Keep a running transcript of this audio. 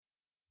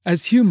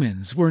As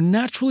humans, we're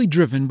naturally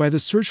driven by the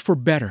search for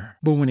better.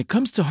 But when it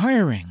comes to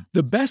hiring,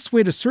 the best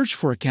way to search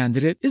for a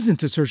candidate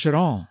isn't to search at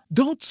all.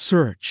 Don't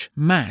search,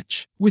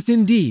 match with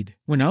Indeed.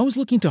 When I was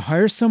looking to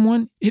hire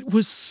someone, it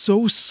was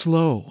so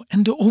slow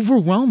and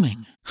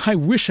overwhelming. I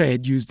wish I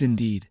had used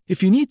Indeed.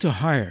 If you need to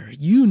hire,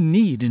 you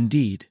need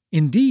Indeed.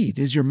 Indeed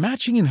is your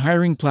matching and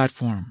hiring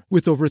platform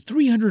with over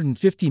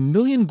 350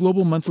 million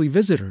global monthly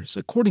visitors,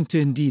 according to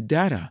Indeed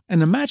data,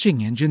 and a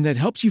matching engine that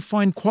helps you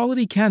find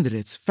quality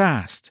candidates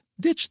fast.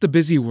 Ditch the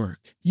busy work.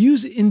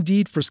 Use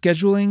Indeed for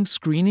scheduling,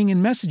 screening,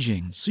 and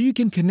messaging so you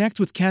can connect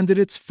with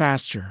candidates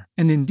faster.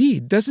 And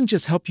Indeed doesn't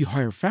just help you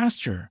hire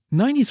faster.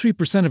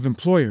 93% of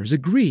employers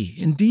agree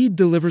Indeed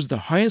delivers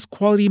the highest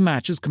quality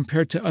matches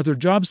compared to other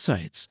job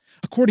sites,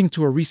 according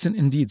to a recent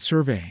Indeed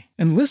survey.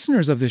 And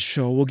listeners of this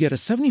show will get a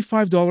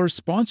 $75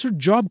 sponsored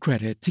job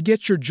credit to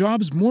get your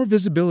jobs more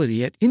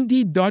visibility at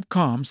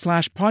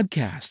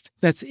Indeed.com/podcast.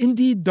 That's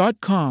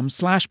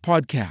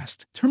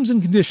Indeed.com/podcast. Terms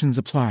and conditions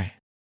apply.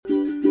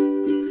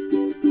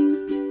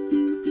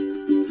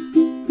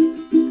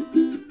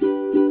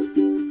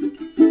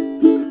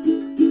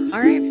 All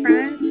right,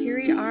 friends, here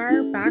we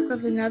are back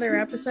with another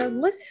episode.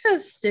 Look at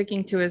us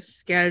sticking to a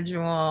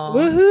schedule.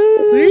 Woohoo!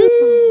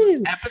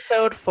 Woo!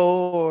 Episode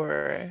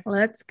 4.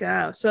 Let's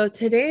go. So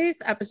today's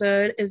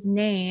episode is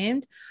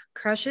named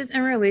Crushes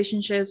and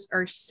Relationships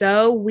Are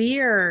So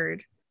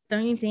Weird.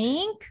 Don't you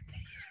think?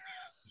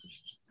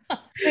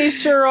 They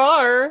sure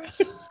are.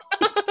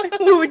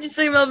 What would you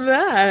say about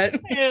that?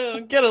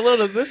 Yeah, get a load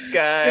of this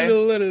guy. Get a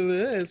load of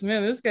this.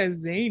 Man, this guy's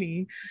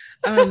zany.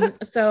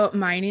 So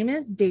my name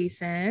is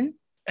Dason.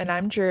 And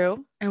I'm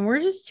Drew. And we're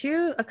just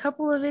a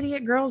couple of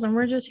idiot girls, and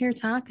we're just here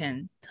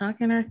talking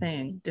our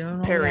thing, doing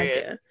what we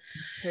like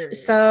to.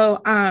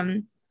 So,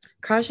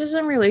 crushes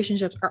and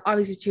relationships are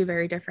obviously two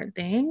very different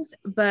things,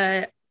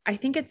 but I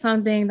think it's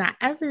something that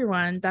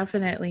everyone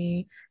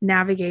definitely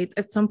navigates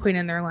at some point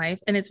in their life,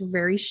 and it's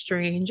very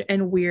strange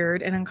and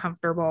weird and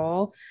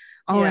uncomfortable,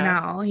 all in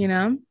all, you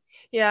know?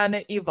 Yeah, and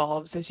it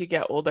evolves as you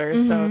get older. Mm-hmm.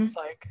 So it's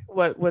like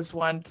what was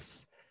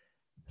once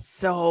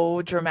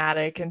so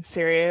dramatic and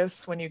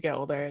serious, when you get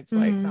older, it's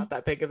like not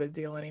that big of a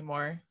deal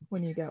anymore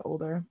when you get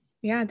older.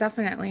 Yeah,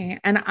 definitely.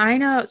 And I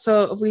know,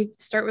 so if we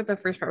start with the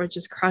first part, which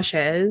is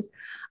crushes,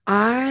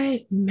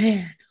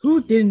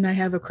 who didn't I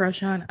have a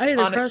crush on? I had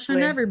a crush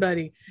on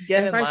everybody.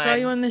 If I saw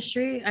you on the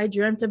street, I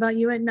dreamt about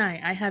you at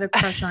night. I had a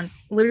crush on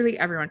literally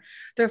everyone.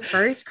 The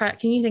first crush,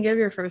 can you think of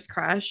your first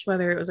crush,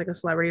 whether it was like a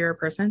celebrity or a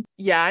person?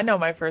 Yeah, I know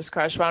my first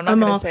crush, but I'm not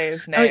going to say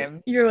his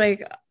name. You're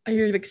like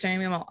saying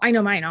them all. I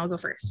know mine. I'll go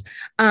first.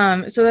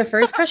 So the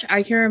first crush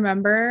I can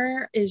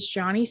remember is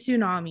Johnny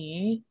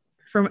Tsunami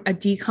from a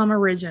DCOM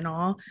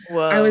original.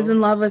 Whoa. I was in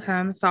love with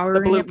him. Thought we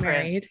were going to get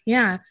married.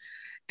 Yeah.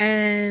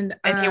 And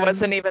he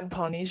wasn't even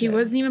Polynesian. He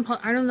wasn't even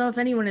I don't know if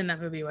anyone in that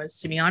movie was,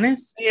 to be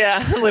honest.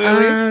 Yeah,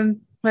 literally.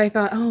 But I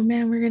thought, oh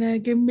man, we're gonna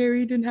get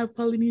married and have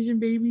Polynesian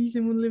babies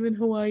and we'll live in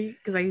Hawaii.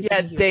 Because I used to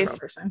think he was a real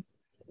person.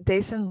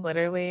 Dason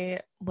literally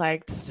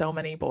liked so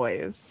many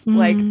boys.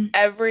 Like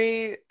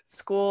every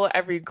school,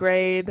 every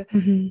grade,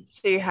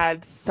 she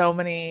had so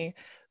many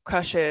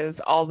crushes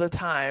all the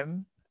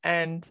time.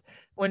 And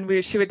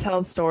when she would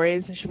tell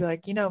stories and she'd be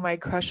like, my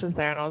crush was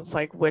there, and I was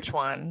like, which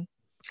one?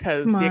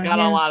 Because you got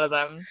a lot of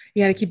them.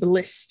 You got to keep a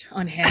list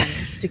on hand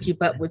to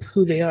keep up with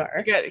who they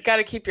are. You got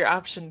to keep your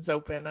options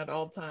open at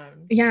all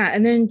times. Yeah,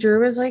 and then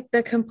Drew was like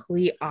the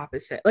complete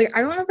opposite. Like,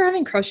 I don't remember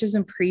having crushes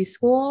in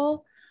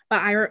preschool,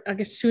 but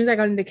as soon as I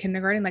got into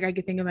kindergarten, like I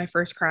could think of my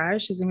first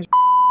crush. His name was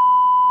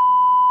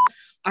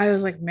I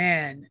was like,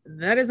 man,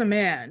 that is a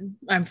man.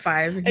 I'm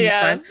 5 and he's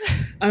 5.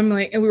 I'm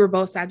like, and we were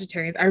both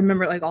Sagittarians. I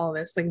remember like all of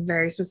this, like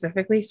very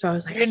specifically. So I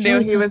was like, you knew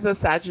he was a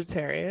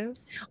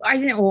Sagittarius? I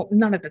didn't, well,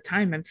 not at the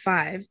time. I'm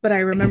 5, but I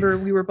remember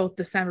we were both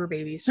December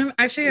babies. So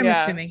I'm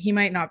assuming he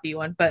might not be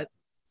one, but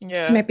he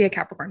might be a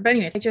Capricorn. But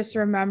anyways, I just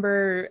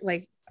remember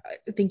like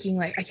thinking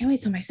like, I can't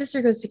wait till my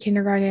sister goes to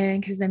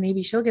kindergarten, because then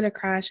maybe she'll get a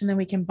crush and then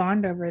we can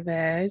bond over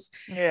this.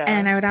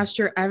 And I would ask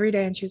her every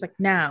day and she was like,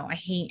 no, I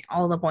hate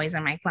all the boys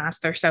in my class,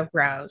 they're so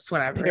gross,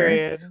 whatever.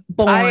 Period.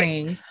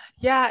 Boring.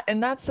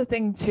 And that's the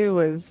thing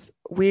too, is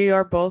we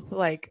are both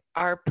like,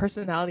 our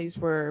personalities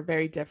were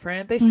very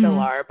different. They still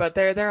are, but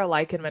they're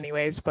alike in many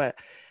ways. But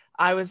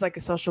I was like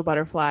a social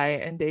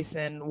butterfly and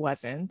Dason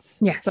wasn't.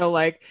 Yes. So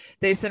like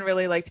Dason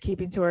really liked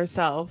keeping to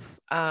herself,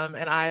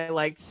 and I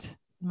liked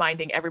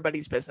minding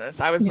everybody's business.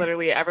 I was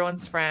literally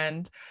everyone's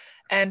friend.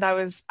 And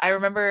I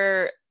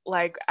remember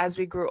like as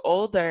we grew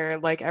older,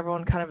 like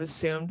everyone kind of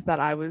assumed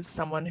that I was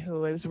someone who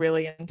was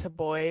really into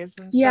boys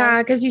and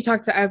stuff. Because you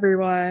talk to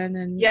everyone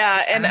and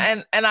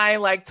and I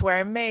liked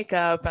wearing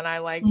makeup and I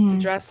liked to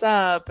dress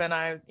up, and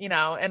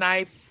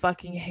I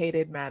fucking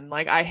hated men.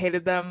 Like I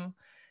hated them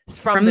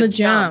from the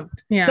jump.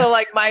 So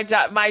like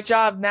my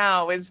job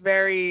now is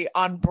very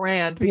on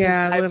brand, because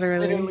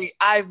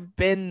I've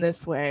been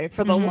this way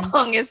for the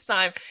longest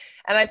time.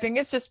 And I think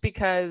it's just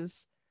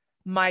because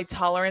my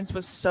tolerance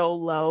was so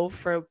low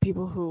for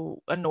people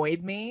who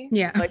annoyed me.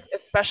 Like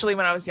especially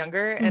when I was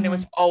younger, and it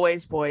was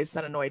always boys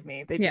that annoyed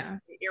me. They just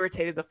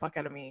irritated the fuck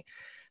out of me.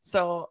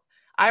 So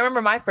I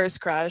remember my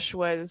first crush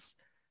was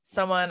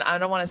someone, I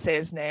don't want to say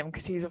his name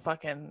because he's a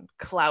fucking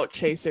clout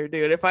chaser,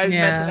 dude. If I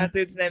mention that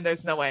dude's name,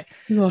 there's no way.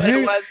 Well, but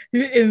it was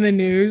in the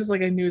news,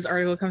 like a news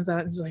article comes out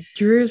and it's like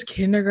Drew's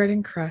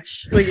kindergarten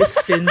crush. Like it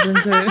spins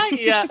into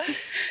yeah.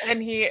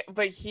 And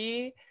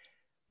he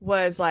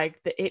was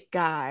like the it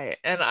guy.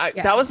 And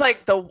that was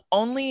like the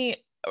only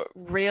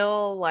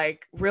real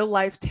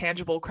life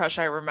tangible crush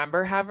I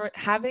remember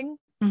having.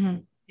 Mm-hmm.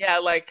 Yeah,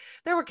 like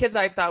there were kids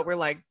I thought were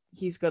like,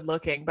 he's good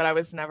looking, but I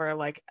was never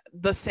like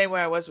the same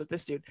way I was with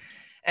this dude.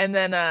 And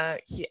then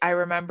I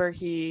remember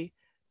he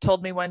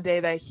told me one day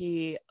that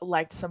he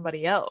liked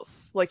somebody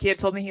else. Like he had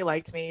told me he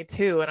liked me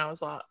too, and I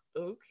was like,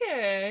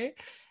 okay.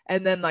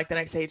 And then like the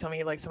next day he told me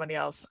he liked somebody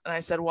else, and I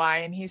said why,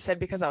 and he said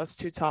because I was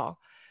too tall.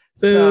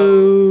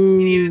 So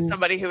he needed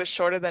somebody who was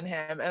shorter than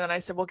him. And then I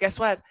said, well, guess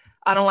what?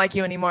 I don't like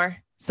you anymore.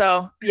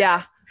 So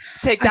yeah,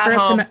 take that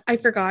home. I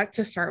forgot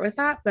to start with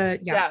that,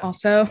 but yeah,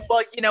 also.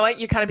 Well, you know what?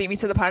 You kind of beat me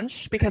to the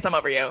punch because I'm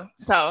over you.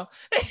 So,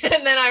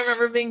 and then I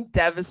remember being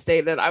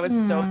devastated. I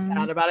was so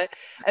sad about it.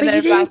 And but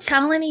then you didn't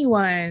tell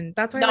anyone.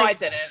 That's why. No, I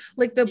didn't.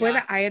 Like the boy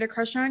that I had a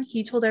crush on,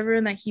 he told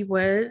everyone that he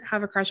would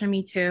have a crush on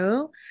me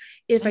too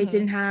if I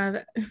didn't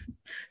have.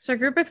 So I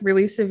grew up with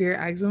really severe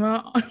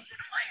eczema.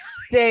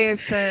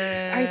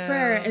 Jason, I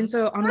swear. And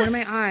so on one of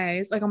my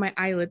eyes, like on my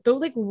eyelid, though,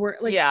 like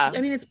I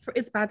mean,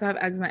 it's bad to have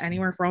eczema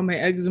anywhere for all my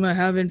eczema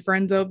having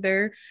friends out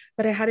there,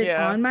 but I had it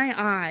on my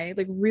eye,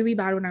 like really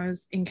bad when I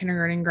was in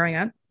kindergarten growing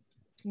up.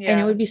 And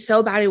it would be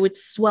so bad it would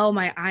swell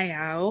my eye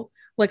out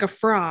like a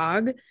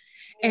frog.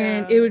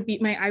 And it would be,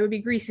 my eye would be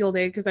greasy all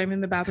day because I'm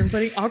in the bathroom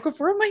putting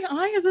Aquaphor on my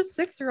eye as a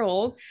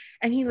 6-year-old.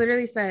 And he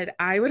literally said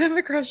I would have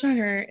a crush on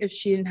her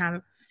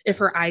if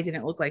her eye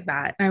didn't look like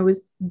that. And I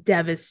was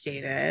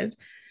devastated.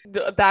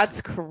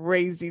 That's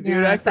crazy,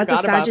 dude. I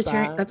forgot about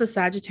that. That's a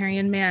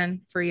Sagittarian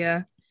man for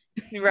you.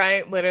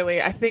 Right,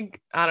 literally. I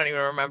think I don't even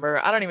remember.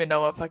 I don't even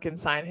know what fucking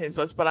sign his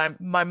was, but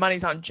my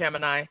money's on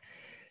Gemini.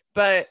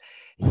 But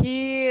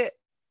see,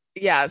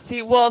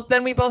 well,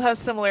 then we both have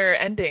similar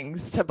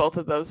endings to both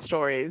of those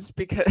stories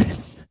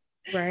because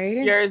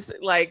yours,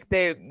 like,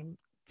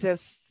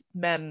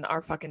 men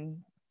are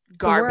fucking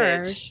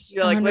garbage.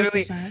 Like 100%.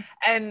 Literally,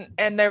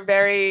 and they're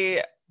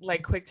very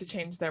like quick to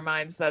change their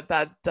minds that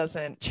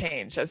doesn't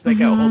change as they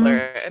get older,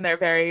 and they're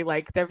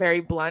very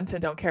blunt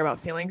and don't care about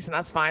feelings, and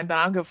that's fine, but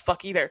I don't give a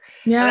fuck either.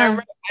 And I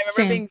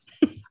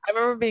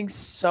remember being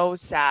so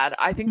sad.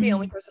 I think the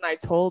only person I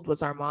told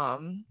was our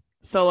mom.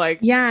 So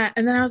like, and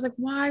then I was like,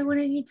 why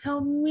wouldn't you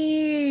tell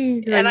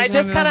me? And I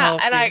just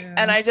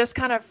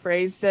kind of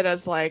phrased it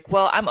as like,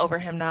 well, I'm over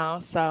him now,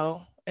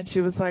 so. And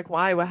she was like,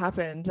 why? What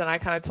happened? And I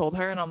kind of told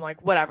her, and I'm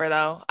like, whatever,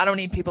 though. I don't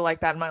need people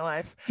like that in my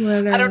life.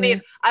 Whatever.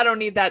 I don't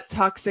need that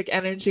toxic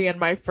energy in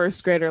my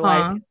first grader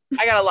life.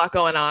 I got a lot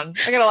going on.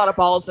 I got a lot of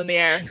balls in the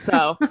air.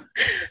 So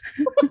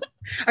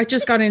I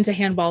just got into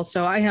handball,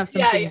 so I have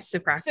some things to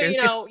practice.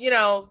 So,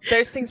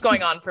 there's things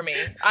going on for me.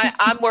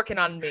 I'm working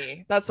on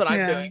me. That's what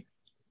I'm doing.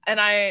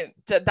 And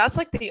that's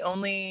like the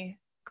only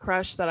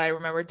crush that I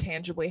remember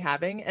tangibly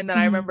having. And then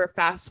I remember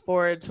fast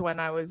forward to when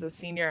I was a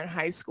senior in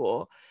high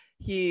school.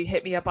 He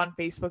hit me up on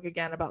Facebook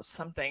again about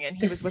something, and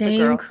he was with a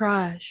girl.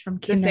 Crush from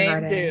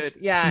kindergarten. The same dude,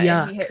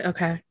 yeah. And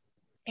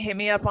he hit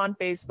me up on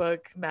Facebook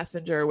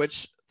Messenger,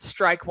 which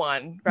strike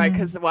one, right?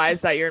 Because why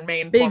is that your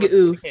main big form of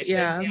oof?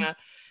 Communication? Yeah.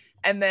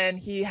 And then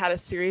he had a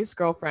serious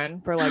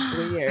girlfriend for like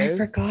 3 years.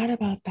 I forgot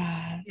about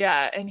that.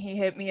 Yeah, and he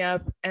hit me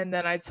up, and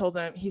then I told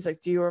him, he's like,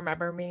 "Do you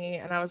remember me?"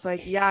 And I was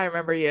like, "Yeah, I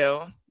remember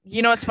you."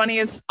 You know what's funny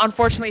is,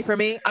 unfortunately for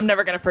me, I'm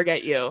never gonna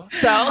forget you.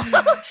 So,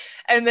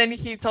 and then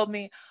he told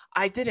me,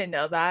 I didn't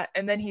know that.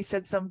 And then he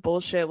said some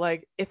bullshit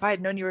like, if I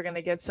had known you were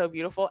gonna get so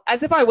beautiful,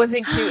 as if I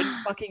wasn't cute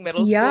in fucking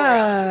middle school.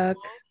 Yeah,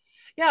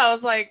 I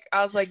was like,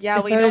 yeah.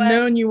 If I had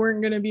known you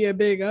weren't gonna be a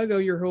big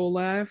uggo your whole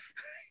life.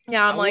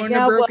 Yeah, I'm like,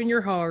 yeah, broken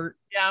your heart.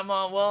 Yeah, I'm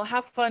well,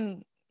 have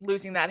fun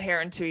losing that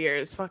hair in 2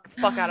 years. Fuck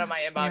out of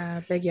my inbox.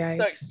 Yeah, big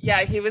yikes. So,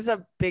 yeah, he was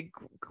a big,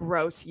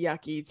 gross,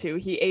 yucky too.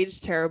 He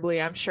aged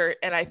terribly, I'm sure,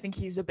 and I think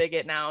he's a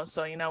bigot now.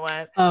 So you know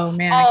what? Oh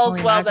man,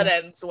 all's well that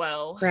ends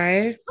well,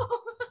 right?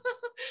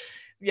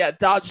 Yeah,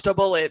 dodged a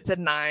bullet,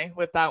 didn't I,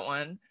 with that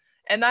one?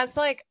 And that's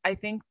like, I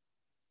think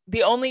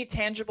the only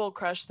tangible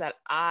crush that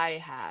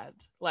I had,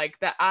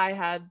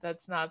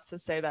 that's not to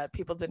say that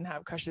people didn't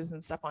have crushes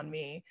and stuff on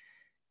me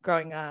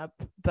growing up,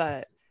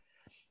 but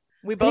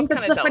we both kind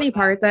of. That's the funny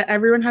part, that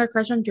everyone had a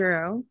crush on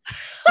Drew,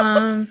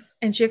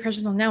 and she had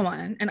crushes on no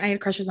one, and I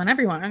had crushes on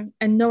everyone,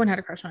 and no one had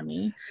a crush on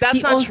me.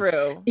 That's not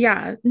true.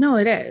 Yeah, no,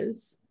 it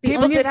is.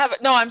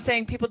 I'm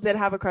saying people did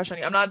have a crush on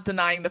you. I'm not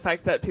denying the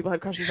fact that people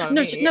had crushes on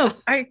me. No,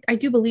 I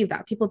do believe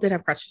that people did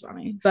have crushes on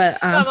me,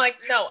 but I'm like,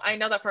 no, I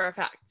know that for a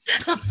fact.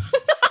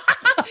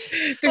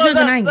 There's no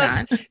denying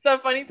that. The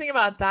funny thing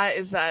about that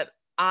is that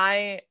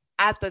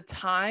at the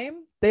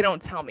time, they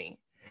don't tell me.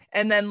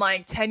 And then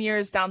like 10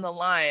 years down the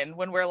line,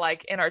 when we're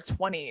like in our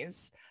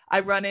 20s, I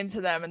run into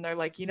them and they're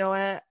like, you know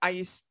what? I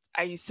used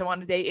to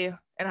want to date you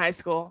in high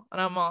school. And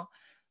I'm all,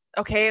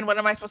 okay, and what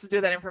am I supposed to do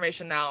with that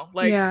information now?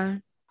 Like,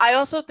 I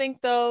also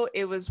think though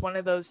it was one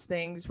of those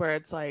things where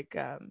it's like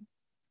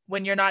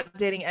when you're not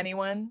dating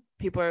anyone,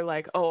 people are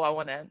like, oh, I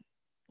want to,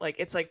 like,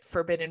 it's like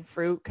forbidden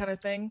fruit kind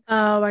of thing.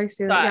 Oh, I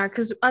see that. Yeah,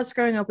 because us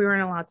growing up, we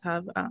weren't allowed to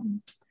have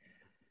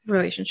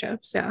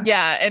relationships.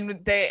 Yeah,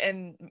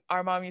 and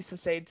our mom used to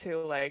say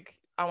too, like,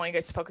 I want you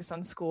guys to focus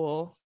on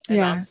school and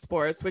on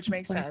sports, which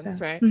makes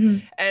sense, right?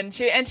 Mm-hmm.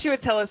 And she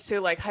would tell us too,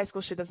 like, high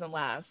school shit doesn't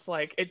last,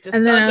 like it just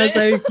doesn't. I was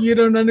like, you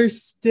don't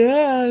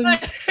understand.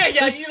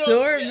 Yeah, you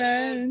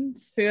don't.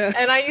 Yeah.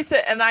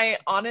 And I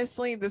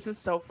honestly, this is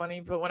so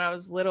funny, but when I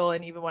was little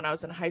and even when I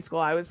was in high school,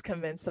 I was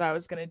convinced that I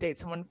was going to date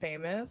someone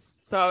famous.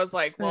 So I was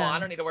like, well, I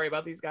don't need to worry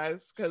about these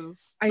guys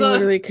because I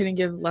literally couldn't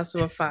give less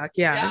of a fuck.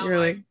 Yeah, you're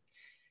like,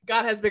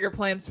 God has bigger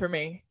plans for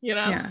me, you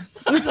know. Yeah.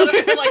 So that's what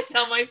I would like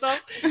tell myself.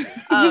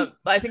 But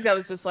I think that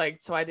was just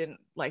like, so I didn't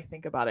like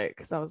think about it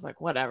because I was like,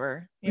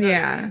 whatever. You know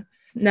what I mean?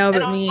 No,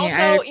 but me,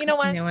 also, you know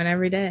what? Anyone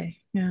every day.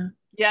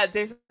 Yeah,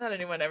 Dason had a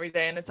new one every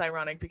day, and it's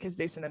ironic because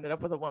Dason ended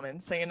up with a woman.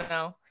 So you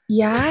know.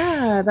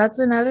 Yeah, that's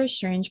another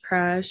strange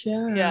crush.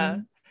 Yeah,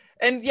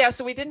 and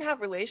so we didn't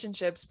have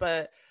relationships,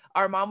 but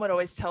our mom would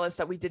always tell us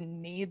that we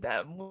didn't need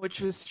them, which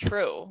was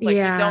true. Like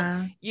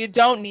you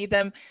don't need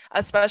them,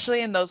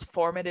 especially in those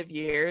formative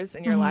years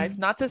in your life.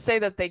 Not to say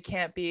that they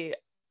can't be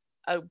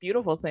a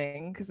beautiful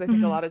thing, because I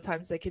think a lot of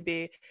times they could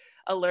be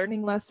a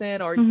learning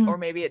lesson, or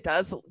maybe it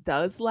does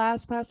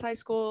last past high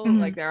school.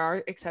 Like there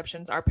are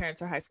exceptions. Our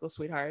parents are high school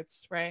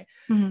sweethearts, right?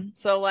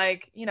 So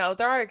like, you know,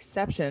 there are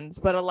exceptions,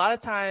 but a lot of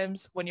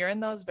times when you're in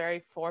those very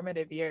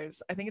formative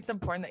years, I think it's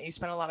important that you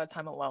spend a lot of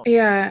time alone.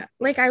 Yeah,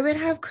 like I would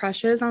have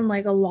crushes on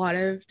like a lot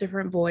of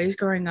different boys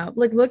growing up.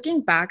 Like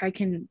looking back, I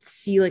can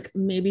see like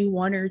maybe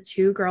one or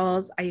two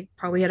girls I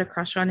probably had a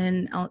crush on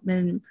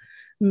in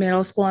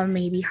middle school and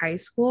maybe high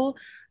school,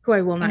 who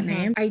I will not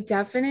name. I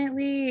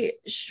definitely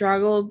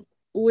struggled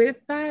with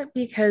that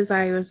because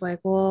I was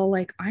like, well,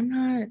 like I'm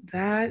not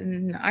that,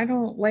 and I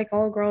don't like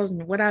all girls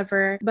and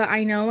whatever. But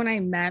I know when I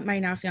met my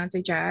now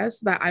fiance Jess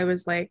that I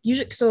was like,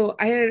 usually, so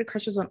I had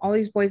crushes on all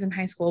these boys in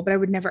high school, but I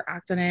would never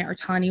act on it or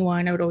tell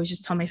anyone. I would always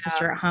just tell my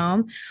sister at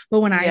home.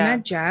 But when I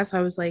met Jess,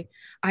 I was like,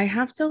 I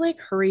have to like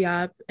hurry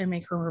up and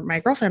make her my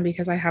girlfriend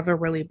because I have a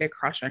really big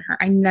crush on her.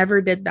 I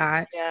never did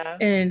that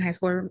in high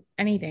school or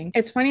anything.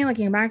 It's funny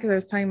looking back because I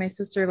was telling my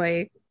sister,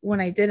 like, when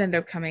I did end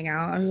up coming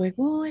out, I was like,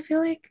 well, I feel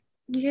like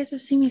you guys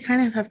have seen me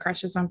kind of have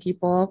crushes on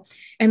people.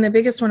 And the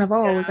biggest one of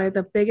all was I had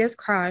the biggest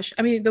crush.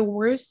 I mean, the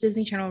worst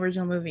Disney Channel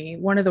original movie,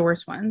 one of the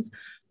worst ones,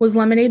 was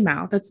Lemonade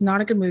Mouth. That's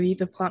not a good movie.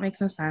 The plot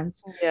makes no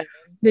sense. Yeah.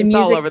 It's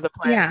all over the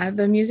place. Yeah.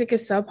 The music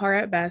is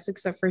subpar at best,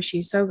 except for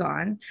She's So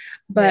Gone.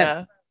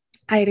 But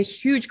I had a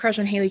huge crush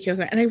on Hayley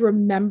Kiyoko. And I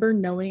remember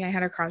knowing I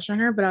had a crush on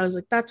her, but I was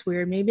like, that's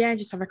weird. Maybe I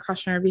just have a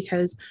crush on her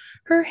because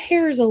her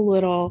hair is a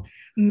little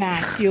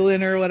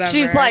masculine or whatever.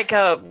 She's like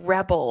a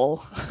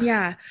rebel.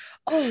 Yeah.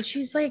 Oh,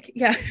 she's like,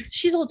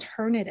 she's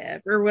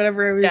alternative or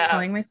whatever I was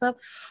telling myself.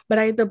 But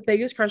I had the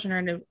biggest crush on her,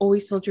 and it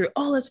always told Drew,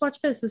 oh, let's watch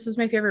this. This is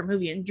my favorite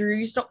movie. And Drew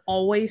used to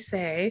always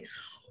say,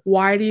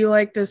 why do you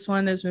like this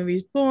one? This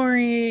movie's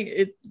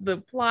boring. The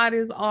plot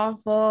is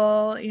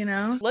awful, you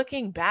know?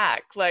 Looking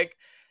back, like,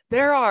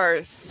 there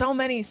are so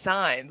many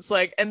signs,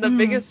 like, and the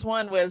biggest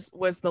one was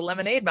the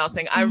Lemonade Mouth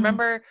thing. I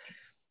remember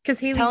because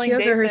Hayley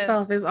Kiyoko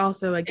herself is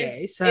also a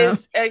gay,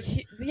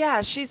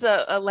 she's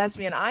a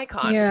lesbian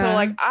icon. So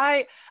like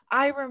I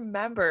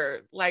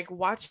remember like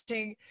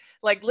watching,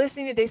 like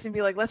listening to Dason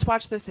be like, let's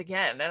watch this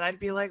again, and I'd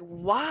be like,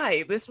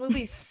 why? This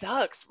movie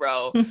sucks,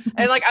 bro.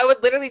 And like I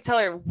would literally tell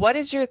her, what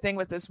is your thing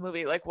with this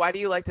movie? Like, why do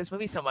you like this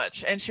movie so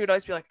much? And she would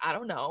always be like, I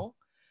don't know.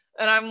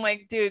 And I'm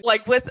like, dude,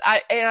 like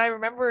I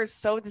remember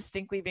so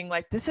distinctly being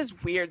like, this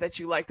is weird that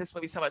you like this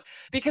movie so much,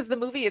 because the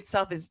movie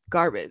itself is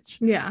garbage.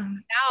 Yeah.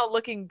 Now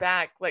looking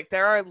back, like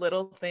there are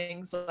little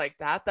things like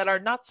that are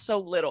not so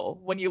little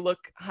when you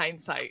look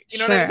hindsight. You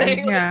know what I'm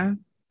saying? Yeah. Like,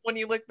 when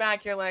you look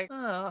back, you're like,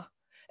 oh.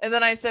 And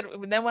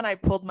then when I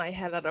pulled my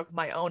head out of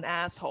my own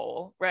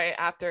asshole, right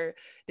after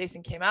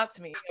Dason came out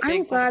to me.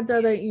 I'm glad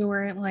though that you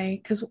weren't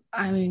like, because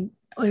I mean,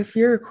 if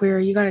you're a queer,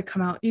 you got to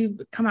come out. You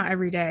come out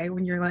every day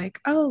when you're like,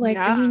 oh, like,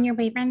 are you and your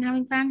boyfriend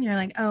having fun? You're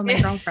like, oh, my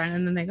girlfriend.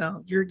 And then they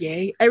go, you're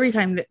gay. Every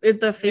time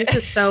the face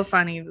is so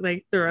funny.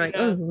 Like, they're like,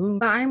 oh.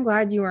 But I'm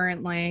glad you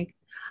weren't like,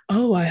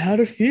 oh, I had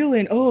a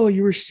feeling. Oh,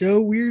 you were so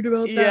weird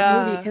about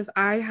that movie. Because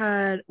I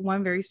had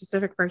one very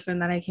specific person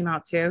that I came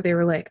out to. They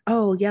were like,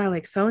 oh, yeah,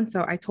 like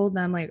so-and-so. I told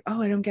them like,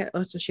 oh, I don't get,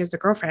 oh, so she has a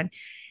girlfriend.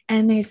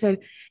 And they said,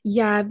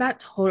 yeah, that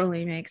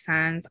totally makes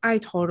sense. I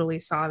totally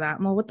saw that.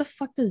 Well, what the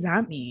fuck does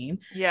that mean?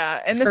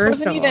 Yeah. And this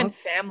wasn't even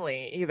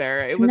family either.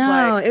 It was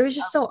it was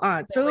just so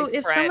odd. So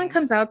if someone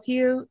comes out to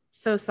you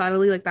so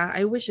subtly like that,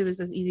 I wish it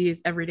was as easy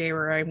as every day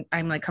where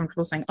I'm like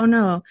comfortable saying, oh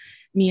no,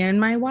 me and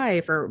my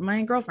wife or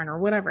my girlfriend or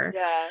whatever.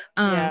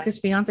 Because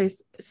fiance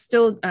is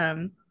still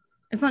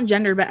it's not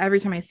gender, but every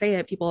time I say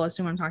it, people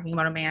assume I'm talking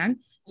about a man.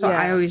 So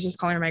I always just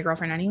call her my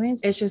girlfriend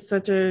anyways. It's just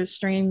such a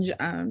strange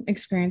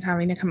experience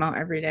having to come out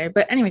every day.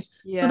 But anyways,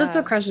 so that's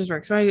how crushes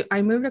work. So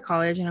I moved to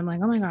college and I'm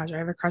like, oh my gosh, I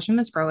have a crush on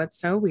this girl. It's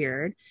so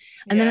weird.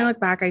 And then I look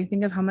back, I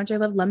think of how much I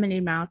love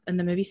Lemonade Mouth and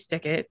the movie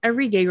Stick It.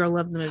 Every gay girl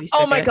loved the movie Stick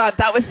It. Oh my God,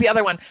 that was the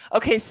other one.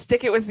 Okay,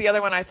 Stick It was the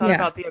other one I thought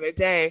about the other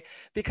day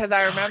because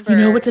I remember. You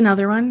know what's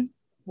another one?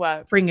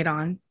 What? Bring It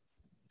On.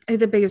 I had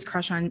the biggest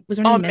crush on. Was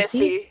her name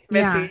Missy?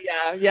 Missy,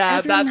 yeah.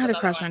 Everyone had a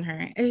crush on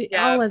her. Big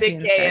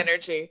gay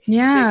energy.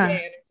 Yeah. Big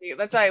gay energy.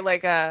 That's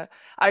why,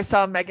 I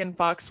saw Megan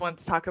Fox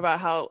once talk about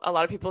how a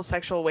lot of people's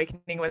sexual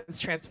awakening was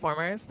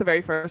Transformers, the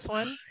very first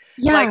one.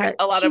 Yeah. Like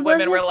a lot of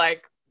women were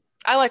like,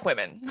 I like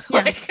women.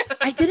 Yeah.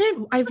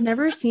 I've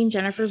never seen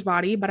Jennifer's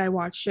Body, but I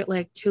watched it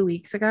like 2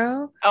 weeks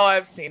ago. Oh,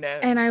 I've seen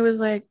it. And I was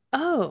like,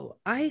 oh,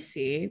 I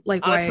see.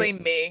 Like, honestly,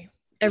 me.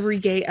 Every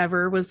gay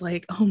ever was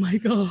like, oh my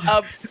God.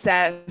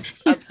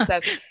 Obsessed.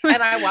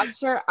 And I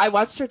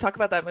watched her talk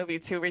about that movie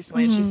too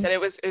recently. And she said it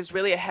was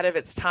really ahead of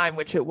its time,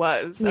 which it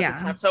was at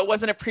the time. So it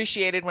wasn't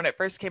appreciated when it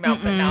first came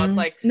out, but now it's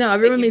like, no,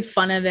 everyone made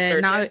fun of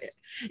it.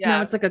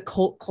 Now it's like a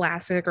cult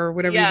classic or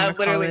whatever you want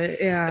to call it.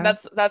 Yeah. And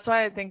that's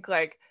why I think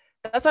like,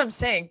 that's what I'm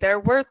saying.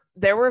 There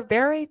were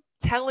very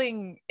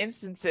telling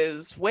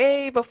instances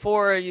way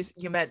before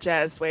you met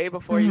Jess, way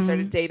before you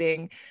started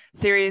dating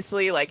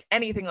seriously, like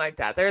anything like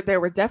that.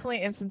 There were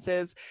definitely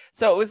instances.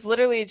 So it was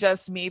literally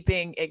just me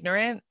being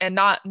ignorant and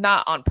not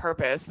on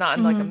purpose, not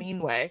in like a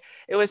mean way.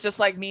 It was just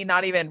like me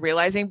not even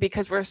realizing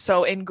because we're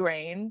so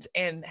ingrained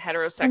in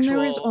heterosexual and there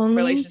was only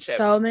relationships.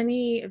 So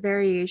many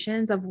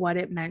variations of what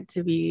it meant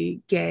to be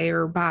gay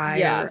or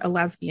bi or a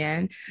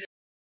lesbian.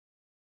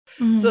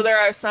 So there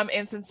are some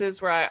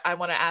instances where I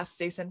want to ask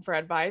Stacen for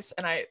advice,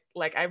 and I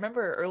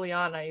remember early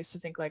on I used to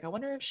think like I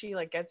wonder if she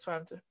like gets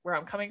where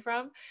I'm coming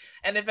from,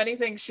 and if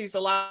anything she's a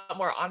lot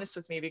more honest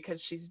with me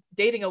because she's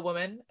dating a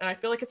woman, and I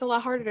feel like it's a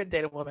lot harder to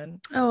date a woman.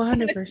 Oh,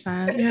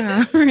 100%.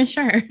 Yeah, for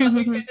sure.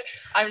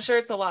 I'm sure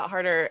it's a lot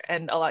harder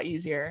and a lot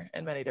easier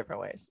in many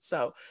different ways.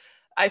 So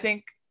I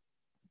think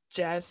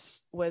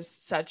Jess was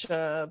such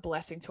a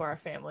blessing to our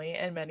family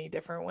in many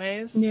different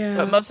ways,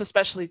 but most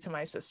especially to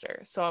my sister.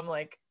 So I'm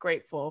like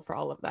grateful for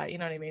all of that. You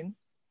know what I mean?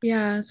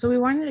 Yeah. So we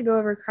wanted to go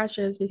over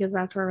crushes because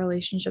that's where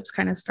relationships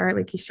kind of start.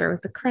 Like you start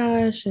with a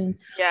crush and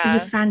you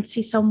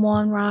fancy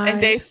someone, right? And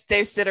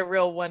Dace did a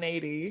real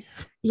 180.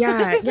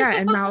 Yeah.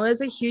 And that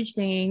was a huge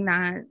thing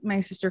that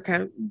my sister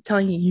kept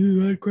telling me,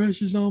 you had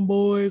crushes on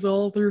boys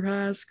all through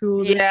high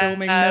school. This don't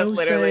make no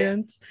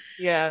sense.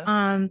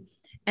 Yeah.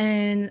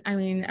 And I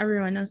mean,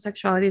 everyone knows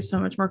sexuality is so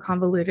much more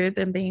convoluted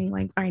than being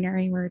like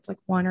binary where it's like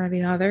one or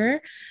the other.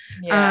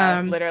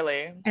 Yeah,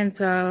 literally. And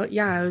so,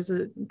 I was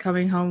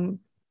coming home.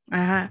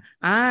 I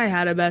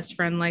had a best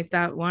friend like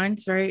that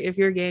once, right? If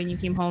you're gay and you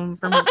came home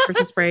from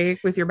Christmas break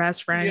with your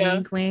best friend,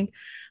 wink, wink.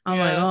 I'm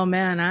like, oh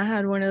man, I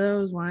had one of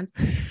those once.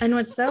 And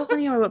what's so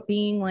funny about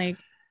being like,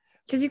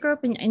 because you grow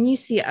up and you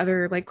see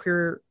other like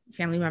queer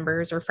family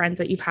members or friends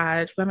that you've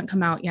had who haven't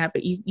come out yet,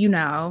 but you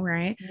know,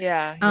 right?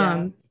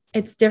 Yeah.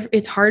 It's different.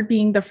 It's hard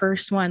being the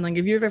first one. Like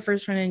if you're the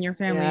first one in your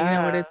family, you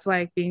know what it's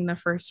like being the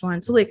first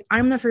one. So like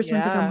I'm the first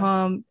one to come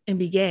home and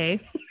be gay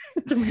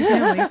to my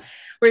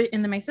family.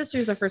 And then my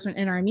sister's the first one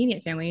in our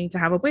immediate family to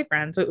have a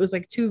boyfriend. So it was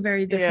like two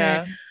very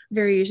different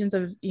variations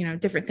of,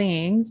 different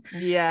things.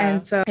 Yeah.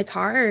 And so it's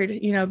hard,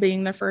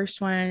 being the first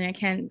one.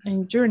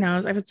 And Drew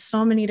knows I've had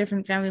so many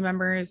different family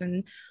members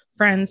and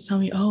friends tell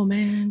me, oh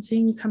man,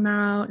 seeing you come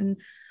out and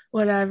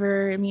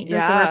whatever. I mean,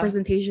 like the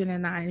representation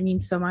in that, it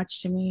means so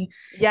much to me.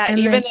 Yeah. And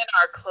even in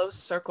our close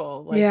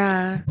circle, like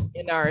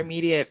in our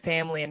immediate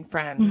family and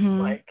friends,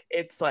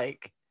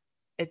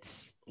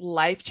 it's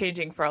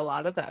life-changing for a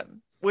lot of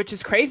them, which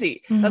is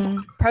crazy. That's a lot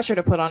of pressure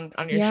to put on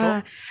your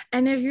shoulder.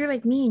 And if you're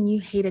like me and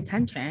you hate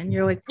attention,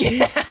 you're like,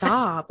 please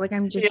stop. Like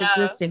I'm just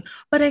existing.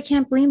 But I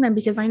can't blame them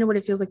because I know what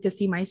it feels like to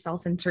see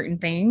myself in certain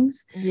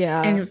things.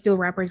 Yeah. And feel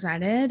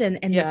represented and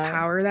the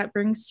power that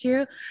brings to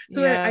you.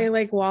 So I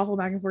like waffle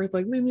back and forth,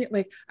 like leave me.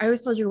 Like I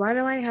always told you, why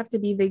do I have to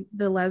be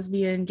the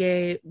lesbian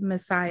gay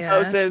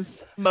messiah?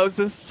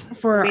 Moses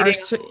for our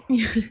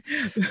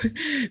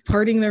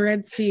parting the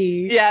Red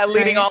Sea. Yeah,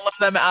 leading all of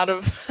them out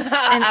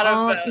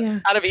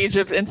of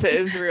Egypt into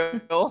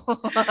Israel.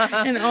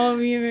 And all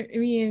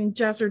me and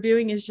Jess are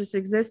doing is just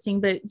existing,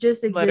 but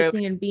just existing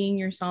literally. And being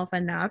yourself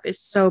enough is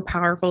so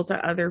powerful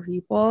to other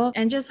people.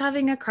 And just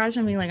having a crush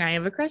and being like, I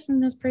have a crush on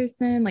this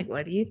person, like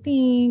what do you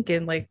think,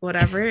 and like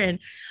whatever. And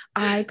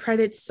I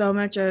credit so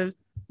much of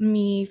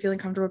me feeling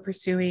comfortable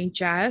pursuing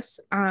Jess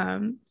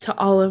to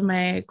all of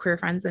my queer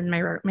friends and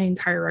my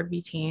entire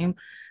rugby team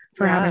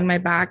for having my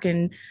back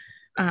and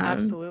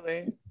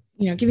absolutely,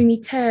 giving me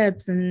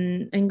tips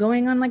and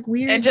going on like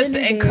weird and just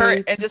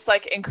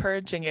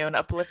encouraging you and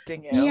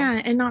uplifting you.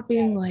 Yeah, and not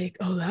being like,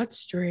 oh, that's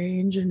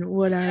strange and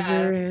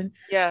whatever.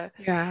 Yeah.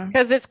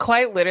 Because it's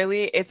quite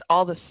literally, it's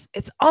all the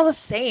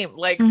same.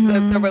 Like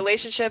the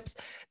relationships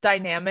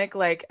dynamic,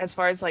 like as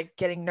far as like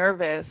getting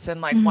nervous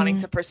and like wanting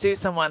to pursue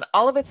someone,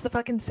 all of it's the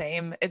fucking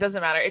same. It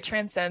doesn't matter. It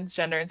transcends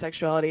gender and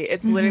sexuality.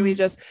 It's literally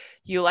just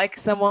you like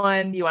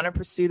someone, you want to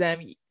pursue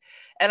them.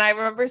 And I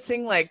remember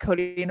seeing like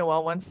Cody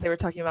Noel once, they were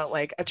talking about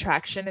like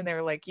attraction, and they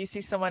were like, you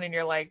see someone and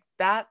you're like,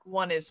 that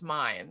one is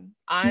mine.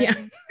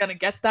 I'm gonna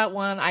get that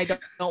one. I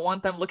don't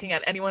want them looking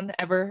at anyone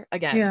ever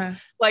again. Yeah.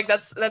 Like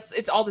that's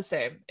it's all the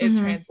same. It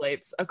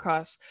translates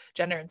across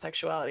gender and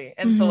sexuality.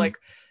 And so like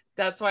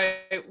that's why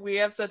we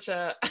have such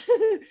a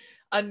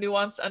a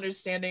nuanced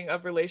understanding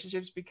of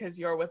relationships, because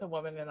you're with a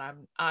woman and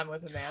I'm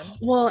with a man.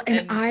 Well,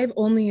 and I've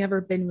only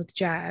ever been with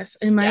Jess.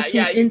 In my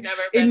in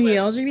the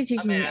LGBT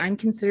community, I'm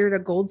considered a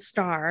gold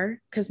star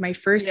because my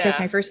first kiss,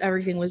 my first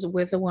everything was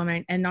with a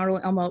woman, and not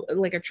only almost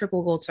like a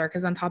triple gold star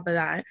because on top of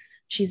that,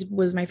 she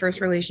was my first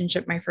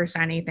relationship, my first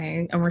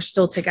anything, and we're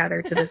still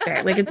together to this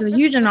day. Like it's a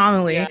huge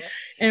anomaly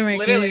in my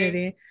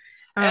community.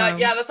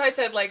 That's why I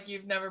said like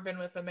you've never been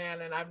with a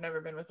man and I've never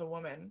been with a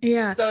woman.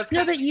 Yeah. So it's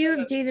but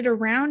you've dated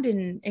around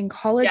in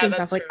college and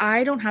stuff. Like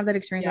I don't have that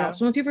experience at all.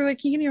 So when people are like,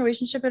 "Can you give me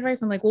relationship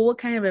advice?" I'm like, "Well, what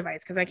kind of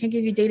advice?" Because I can't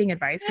give you dating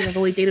advice because I've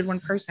only dated one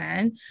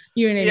person.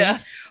 You know what I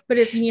mean? But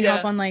if you need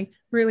help on like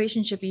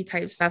relationship-y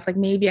type stuff, like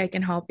maybe I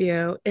can help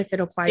you if it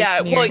applies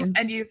to me. Well,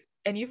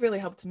 and you've really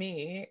helped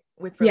me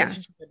with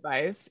relationship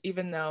advice,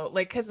 even though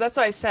like, because that's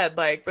what I said,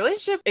 like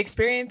relationship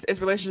experience is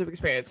relationship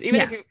experience,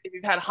 even if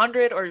you've had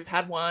 100 or you've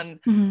had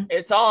one,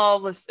 it's all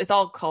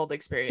called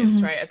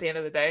experience, right, at the end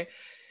of the day.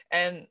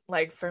 And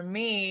like for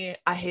me,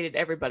 I hated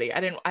everybody. I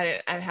didn't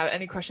have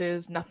any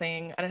crushes,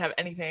 nothing. I didn't have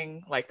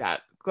anything like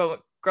that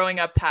growing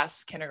up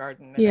past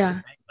kindergarten and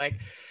everything.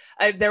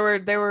 Like there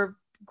were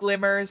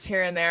glimmers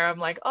here and there. I'm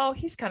like, oh,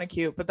 he's kind of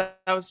cute, but that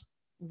was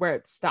where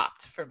it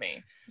stopped for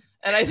me.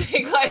 And I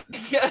think like,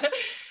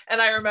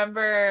 and I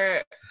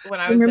remember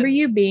when I remember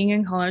you being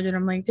in college and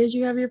I'm like, did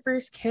you have your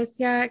first kiss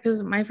yet?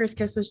 Because my first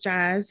kiss was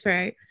Jazz,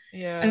 right?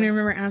 Yeah. And I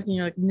remember asking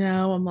you like,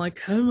 no. I'm like,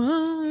 come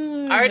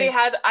on.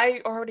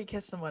 I already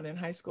kissed someone in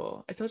high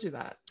school. I told you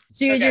that.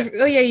 So you did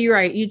you're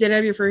right. You did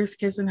have your first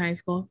kiss in high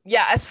school.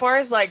 Yeah. As far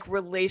as like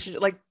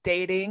relationship, like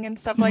dating and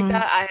stuff like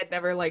that, I had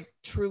never like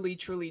truly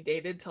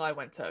dated till I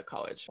went to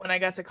college. When I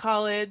got to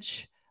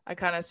college, I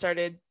kind of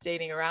started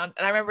dating around.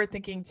 And I remember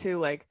thinking too,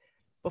 like,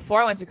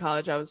 before I went to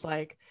college, I was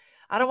like,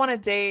 I don't want to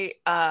date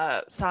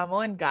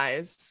Samoan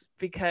guys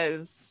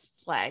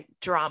because like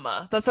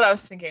drama. That's what I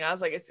was thinking. I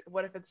was like,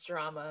 what if it's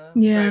drama?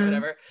 Yeah. Right,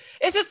 whatever.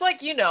 It's just like,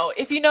 if you know,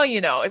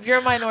 if you're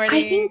a minority,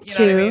 I think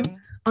you know what I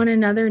mean? On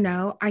another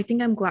note, I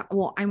think I'm glad.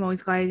 Well, I'm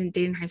always glad I didn't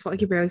date in high school. I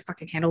could barely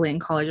fucking handle it in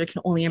college. I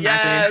can only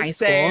imagine in high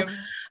school.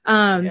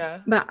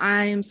 But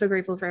I am so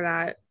grateful for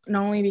that.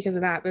 Not only because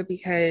of that, but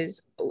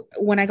because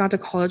when I got to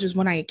college was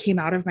when I came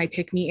out of my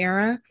pick-me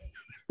era.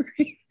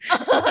 Literally.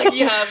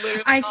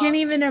 I can't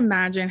even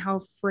imagine how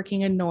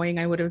freaking annoying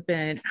I would have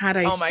been had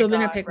I still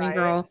been a pick-me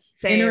girl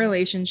in a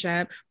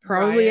relationship,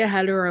 probably a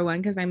hetero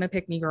one because I'm a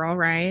pick-me girl,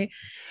 right?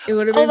 It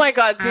would have been my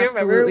god, do you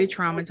remember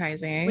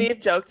traumatizing? We've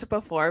joked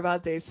before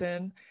about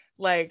Dason.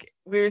 Like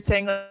we were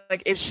saying,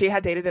 like if she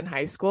had dated in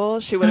high school,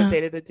 she would have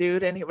dated a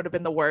dude and he would have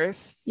been the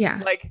worst.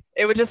 Yeah. Like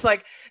it would just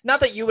like,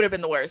 not that you would have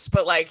been the worst,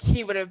 but like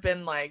he would have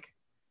been like,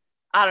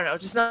 I don't know,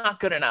 just not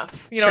good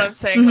enough. You know what I'm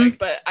saying? Like,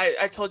 but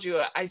I told you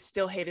I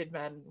still hated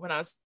men when I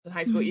was in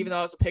high school, even though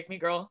I was a pick-me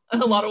girl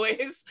in a lot of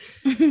ways.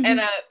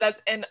 And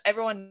and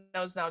everyone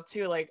knows now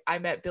too, like I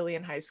met Billy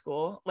in high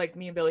school. Like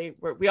me and Billy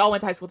we all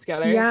went to high school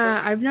together.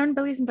 Yeah, I've known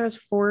Billy since I was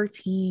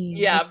 14.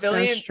 Yeah, it's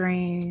Billy so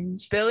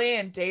strange. Billy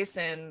and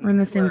Dason were in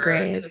the same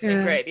grade. In the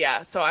same grade,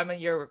 yeah. So I'm a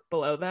year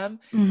below them.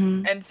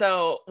 And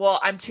so,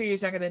 I'm 2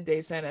 years younger than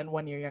Dason and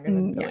 1 year younger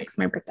than Billy. Yeah, it's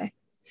my birthday.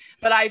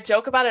 But I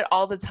joke about it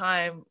all the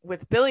time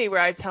with Billy,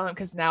 where I tell him,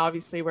 because now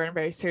obviously we're in a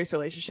very serious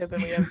relationship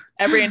and we have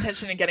every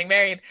intention of getting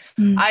married.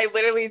 I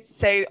literally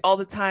say all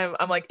the time,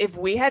 I'm like, if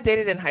we had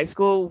dated in high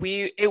school,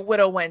 it would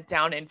have went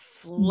down in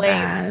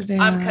flames.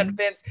 I'm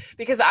convinced,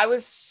 because I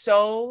was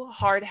so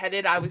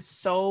hard-headed. I was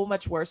so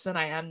much worse than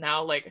I am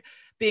now. Like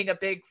being a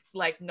big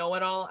like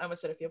know-it-all. I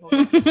almost said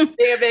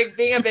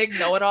being a big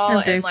know-it-all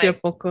and like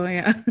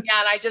and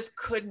I just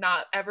could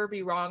not ever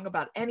be wrong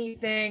about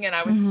anything, and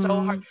I was so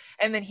hard.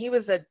 And then he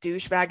was a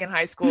douchebag in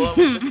high school and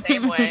was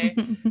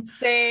the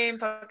same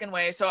fucking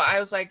way. So I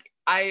was like,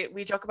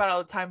 we joke about it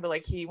all the time, but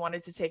like he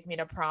wanted to take me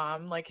to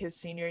prom like his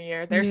senior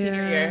year.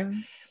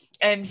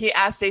 And he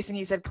asked Dason,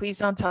 he said, please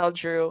don't tell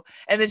Drew.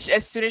 And then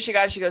as soon as she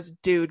got it, she goes,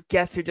 dude,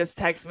 guess who just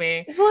texted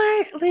me?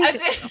 What?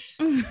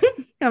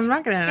 I'm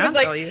not going to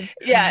tell you.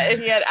 Yeah.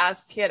 And he had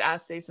asked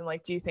Dason,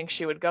 like, do you think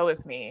she would go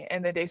with me?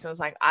 And then Dason was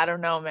like, I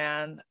don't know,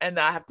 man. And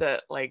I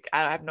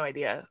have no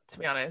idea, to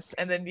be honest.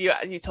 And then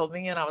you told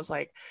me, and I was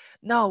like,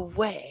 no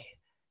way.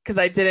 Because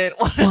I didn't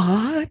want to.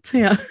 What?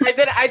 Yeah.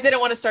 I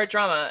didn't want to start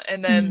drama.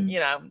 And then,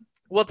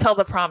 we'll tell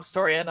the prom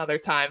story another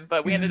time,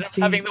 but we ended up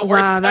having the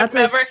worst time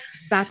ever.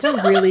 That's a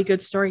really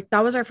good story.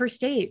 That was our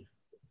first date.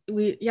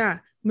 Maybe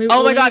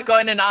my god,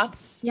 going to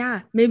Knott's.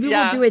 Yeah, maybe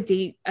we'll do a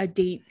date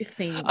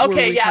thing.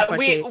 Okay,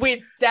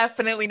 we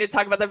definitely need to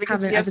talk about that,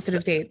 because we have episode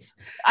of dates.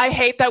 I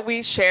hate that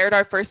we shared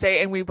our first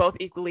date and we both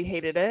equally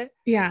hated it.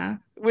 Yeah,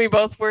 we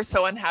both were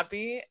so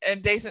unhappy.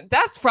 And Dason,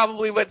 that's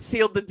probably what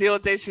sealed the deal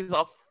with Dason. She's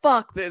all,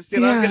 fuck this,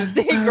 dude. I'm gonna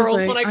date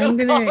girls when I go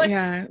to college.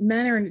 Yeah,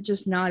 men are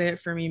just not it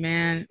for me,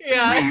 man.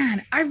 Yeah,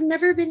 man, I've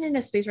never been in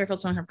a space where I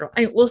felt so uncomfortable.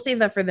 We'll save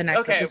that for the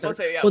next episode.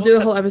 We'll do a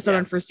whole episode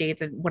on first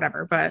dates and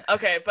whatever. But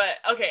okay.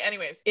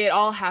 Anyways, it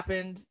all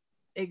happened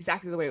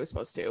exactly the way it was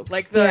supposed to.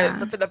 Like for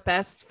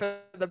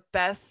the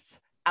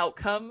best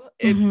outcome,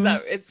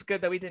 it's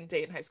good that we didn't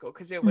date in high school,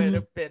 because it would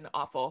have been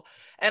awful.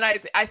 And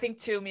I think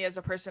too, me as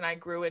a person, I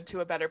grew into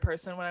a better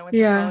person when I went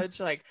to college.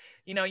 Like,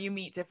 you know, you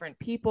meet different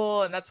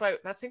people, and that's why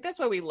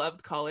we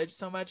loved college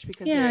so much,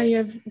 because you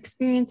have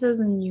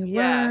experiences and you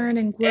learn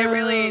and grow. It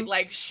really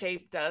like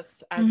shaped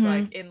us as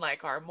like in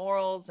like our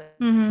morals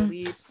and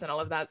beliefs and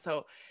all of that.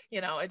 So, you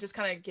know, it just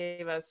kind of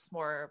gave us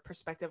more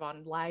perspective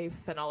on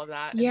life and all of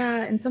that.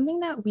 And something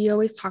that we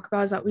always talk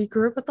about is that we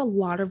grew up with a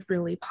lot of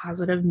really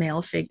positive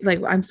male figures. Like,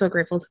 I'm so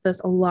grateful to this,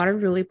 a lot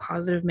of really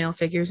positive male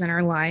figures in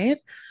our life.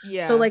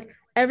 So like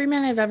every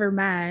man I've ever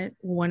met,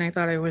 when I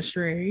thought I was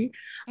straight,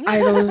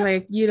 I was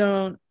like, you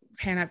don't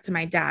pan up to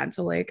my dad,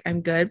 so like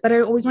I'm good. But I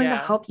always wanted to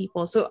help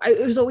people, so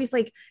it was always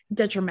like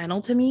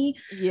detrimental to me.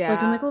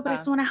 Like, I'm like, oh, but I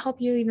still want to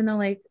help you, even though,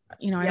 like,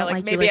 you know, I don't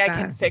like maybe you I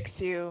can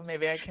fix you,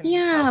 maybe I can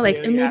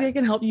maybe I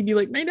can help you be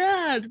like my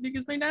dad,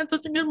 because my dad's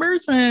such a good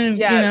person.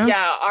 You know?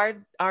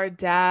 Our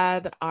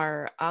dad,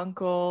 our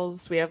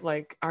uncles, we have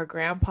like our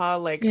grandpa,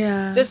 like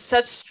just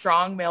such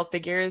strong male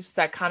figures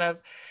that kind of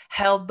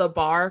held the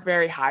bar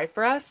very high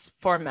for us,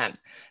 for men.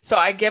 So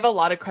I give a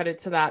lot of credit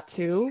to that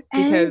too,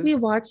 because and we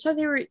watched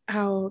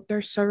how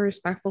they're so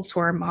respectful to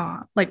our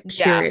mom, like,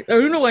 period. I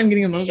don't know why I'm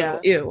getting emotional.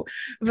 Ew.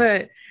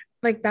 But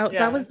like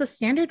that was the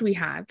standard we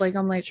had. Like,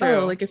 I'm like,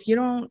 oh, like if you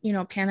don't, you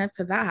know, pan up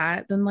to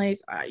that, then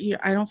like I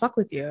don't fuck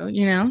with you,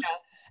 you know?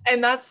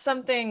 And that's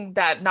something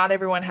that not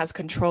everyone has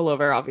control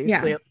over,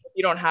 obviously.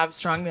 You don't have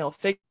strong male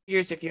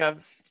figures, if you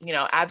have, you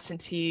know,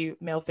 absentee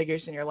male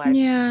figures in your life,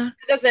 it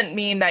doesn't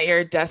mean that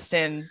you're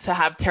destined to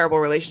have terrible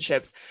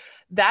relationships.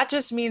 That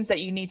just means that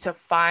you need to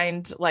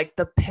find like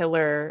the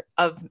pillar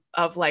of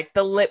like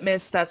the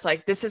litmus that's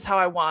like, this is how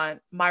I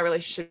want my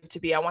relationship to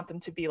be. I want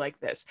them to be like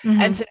this,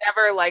 and to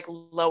never like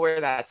lower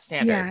that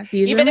standard.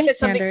 Even if it's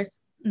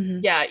standards.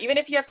 Even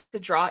if you have to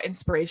draw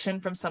inspiration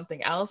from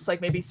something else,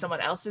 like maybe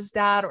someone else's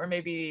dad, or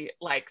maybe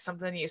like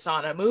something you saw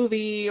in a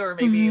movie, or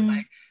maybe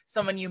like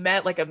someone you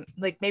met, like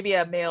maybe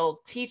a male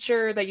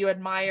teacher that you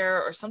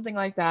admire or something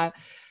like that.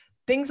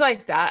 Things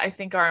like that, I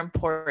think, are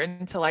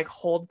important to like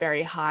hold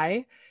very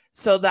high,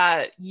 so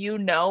that you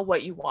know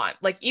what you want.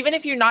 Like, even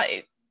if you're not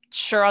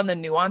sure on the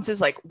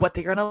nuances, like what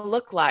they're gonna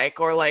look like,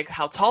 or like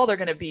how tall they're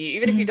gonna be,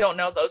 even if you don't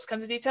know those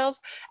kinds of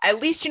details,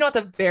 at least you know at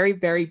the very,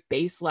 very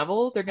base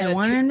level they're gonna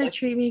want him to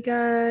treat me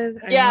good.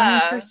 I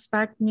want him to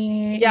respect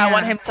me. I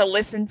want him to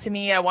listen to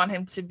me. I want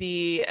him to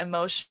be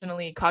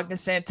emotionally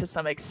cognizant to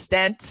some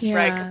extent,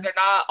 right? Because they're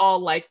not all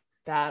like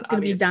that.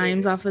 Gonna be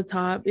dimes off the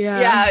top.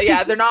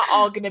 They're not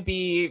all gonna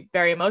be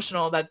very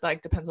emotional. That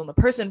like depends on the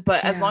person,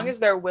 but as long as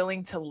they're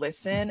willing to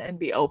listen and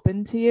be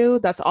open to you,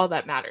 that's all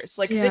that matters.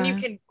 Like, because then you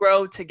can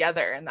grow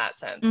together in that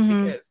sense,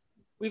 because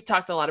we've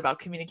talked a lot about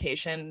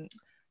communication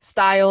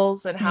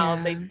styles and how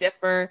they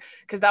differ,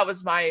 because that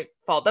was my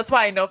fault. That's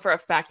why I know for a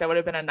fact that would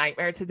have been a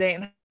nightmare to date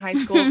in high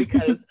school,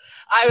 because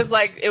I was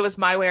like, it was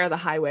my way or the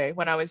highway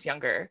when I was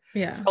younger.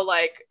 So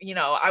like, you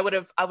know, I would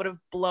have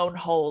blown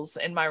holes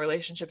in my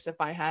relationships if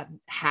I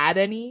had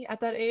any at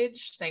that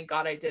age. Thank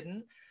God I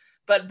didn't.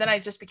 But then I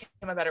just became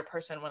a better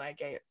person when I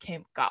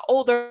got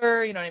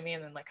older, you know what I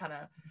mean? And like kind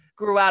of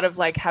grew out of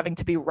like having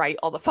to be right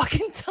all the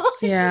fucking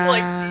time.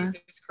 Like,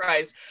 Jesus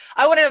Christ.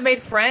 I wouldn't have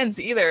made friends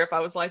either if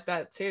I was like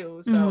that too.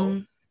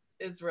 So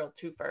it's real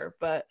twofer.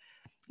 But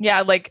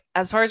yeah, like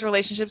as far as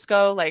relationships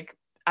go, like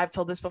I've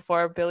told this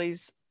before,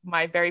 Billy's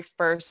my very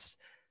first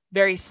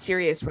very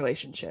serious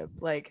relationship.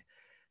 Like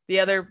the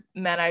other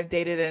men I've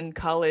dated in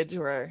college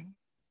were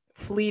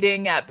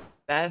fleeting at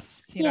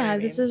best. You know what I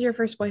mean? This is your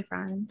first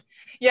boyfriend.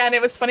 Yeah, and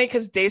it was funny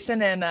because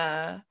Dason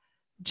and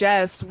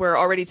Jess were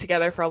already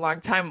together for a long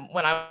time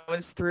when I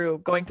was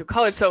going through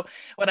college. So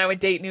when I would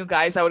date new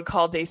guys, I would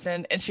call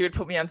Dason and she would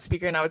put me on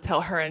speaker, and I would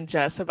tell her and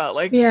Jess about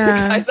like the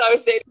guys I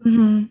was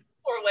dating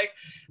or like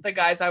the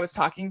guys I was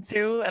talking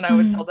to, and I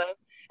would tell them,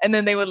 and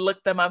then they would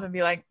look them up and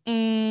be like,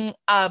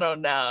 I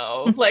don't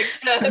know, like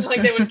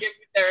like they would give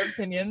me their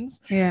opinions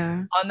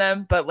on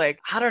them. But like,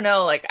 I don't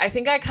know, like I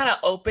think I kind of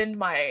opened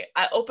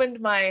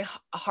my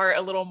heart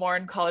a little more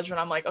in college when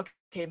I'm like,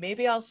 okay,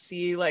 maybe I'll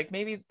see, like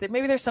maybe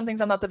there's some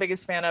things I'm not the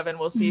biggest fan of, and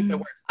we'll see if it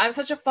works. I'm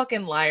such a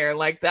fucking liar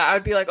like that. I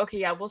would be like, okay,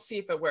 yeah, we'll see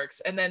if it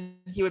works, and then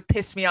he would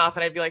piss me off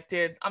and I'd be like,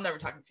 dude, I'm never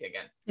talking to you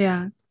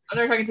again. I'm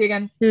never talking to you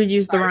again. You would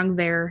use the wrong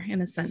there in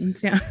a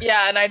sentence. And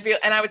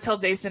I would tell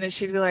Dason, and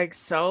she'd be like,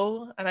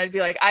 so, and I'd be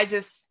like,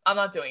 I'm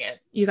not doing it.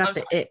 You got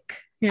the ick.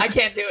 I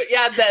can't do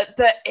it.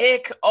 The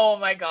ick. Oh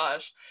my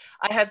gosh.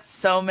 I had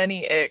so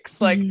many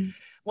icks. Like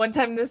one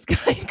time this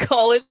guy in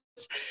college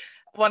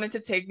wanted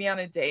to take me on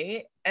a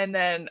date, And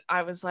then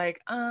I was like,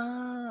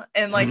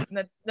 and like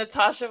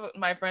Natasha,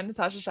 my friend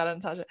Natasha, shout out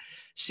Natasha,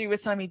 she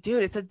was telling me,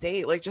 dude, it's a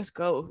date, like just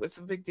go, it's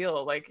a big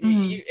deal, like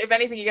if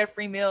anything you get a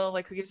free meal,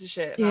 like who gives a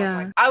shit.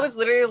 And I was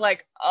literally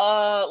like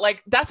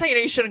that's how you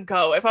know you shouldn't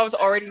go. If I was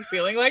already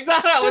feeling like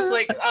that, I was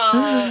like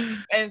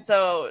and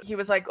so he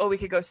was like, oh, we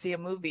could go see a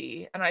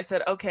movie, and I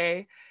said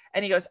okay,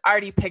 and he goes, I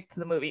already picked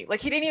the movie.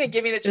 Like he didn't even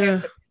give me the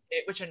chance to pick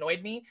it, which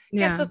annoyed me.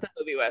 Guess what the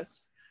movie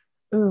was?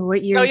 Oh,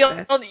 what year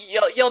is this?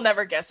 You'll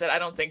never guess it, I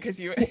don't think, because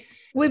you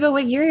wait, but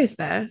what year is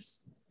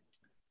this?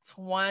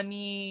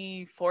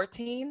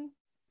 2014.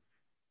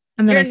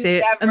 And then I say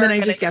it, and then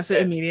I just guess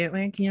it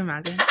immediately. Can you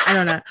imagine? I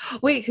don't know.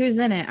 Wait, who's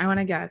in it? I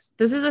want to guess.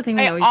 This is the thing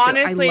we always do.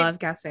 I love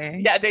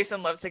guessing. Yeah,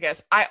 Dason loves to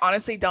guess. I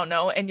honestly don't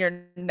know, and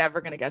you're never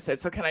gonna guess it.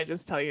 So can I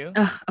just tell you?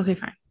 Okay,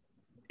 fine.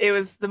 It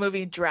was the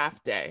movie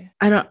Draft Day.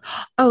 I don't.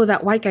 Oh,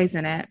 that white guy's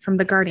in it from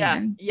The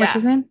Guardian. Yeah. What's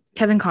his name?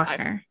 Kevin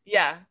Costner.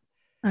 Yeah.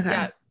 Okay.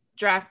 Yeah.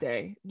 Draft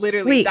Day.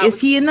 Literally. Wait,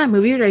 is he in that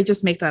movie, or did I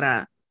just make that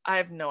up? I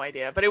have no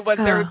idea, but it was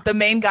the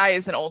main guy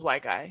is an old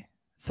white guy.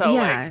 So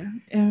yeah,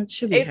 it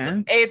should be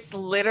him. It's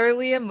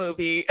literally a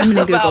movie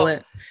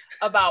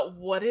about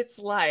what it's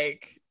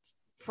like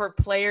for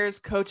players,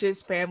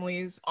 coaches,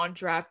 families on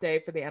draft day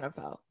for the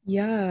NFL.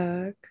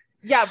 Yuck.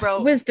 Yeah,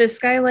 bro. Was this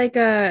guy like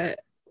did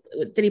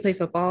he play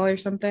football or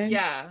something?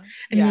 Yeah.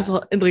 And he was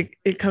like,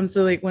 it comes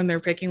to like when they're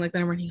picking like the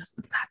number, and he goes,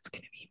 that's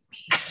gonna be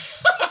me.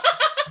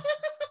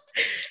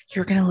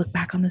 You're gonna look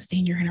back on this day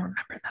and you're gonna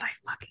remember that I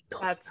fucking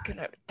told you.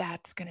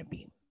 That's gonna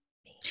be me.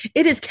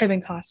 It is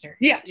Kevin Costner.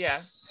 Yes. Yeah.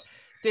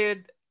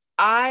 Dude,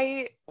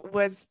 I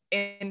was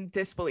in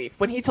disbelief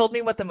when he told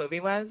me what the movie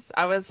was.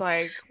 I was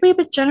like, wait,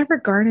 but Jennifer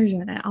Garner's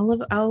in it. I'll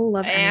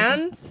love it.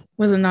 And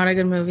was it not a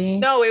good movie?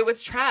 No, it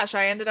was trash.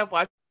 I ended up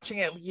watching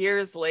it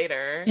years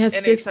later. It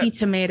has 60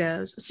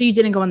 tomatoes. So you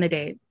didn't go on the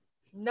date?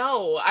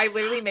 No, I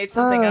literally made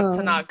something up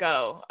to not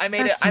go.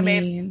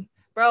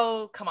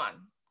 Bro, come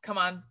on.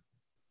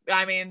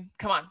 I mean,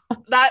 come on.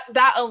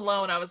 That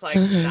alone, I was like,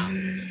 no,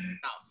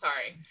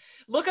 sorry.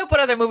 Look up what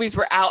other movies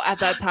were out at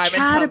that time.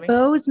 Chad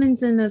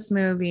Boseman's in this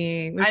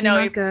movie. Was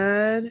he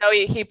good? No,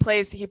 he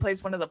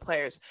plays one of the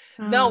players.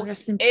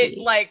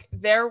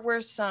 There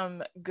were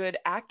some good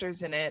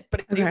actors in it,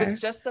 but it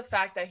was just the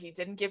fact that he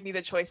didn't give me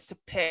the choice to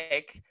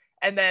pick,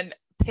 and then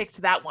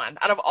picked that one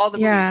out of all the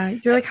movies. Yeah,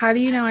 you're like, how do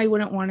you know I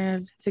wouldn't want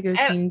to go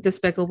see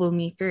Despicable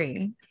Me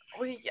 3?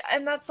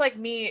 And that's like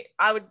me.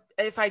 I would,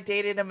 if I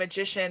dated a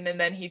magician and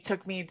then he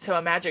took me to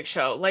a magic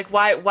show. Like,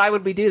 why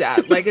would we do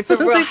that? Like, it's a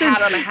real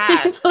hat on a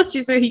hat. I told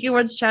you so. He can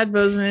watch Chad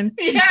Boseman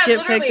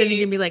get picked, and he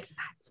can be like,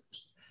 that's me.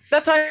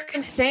 That's what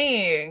I'm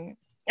saying.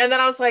 And then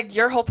I was like,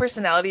 your whole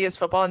personality is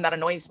football, and that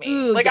annoys me.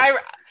 Ooh, like, yeah.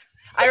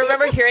 I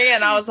remember hearing it,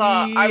 and I was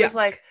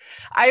like,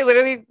 I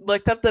literally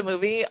looked up the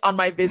movie on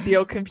my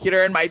Vizio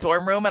computer in my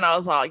dorm room, and I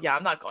was all, yeah,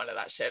 I'm not going to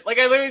that shit. Like,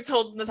 I literally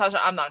told Natasha,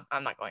 I'm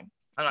not going.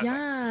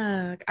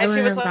 Yeah, and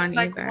she was like,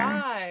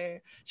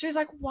 why? She was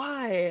like,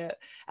 why?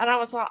 And I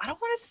was like, I don't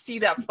want to see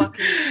that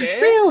fucking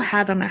shit. Real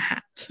hat on a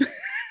hat.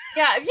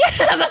 Yeah,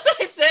 that's what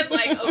I said.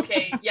 Like,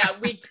 okay, yeah,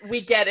 we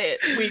get it.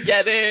 We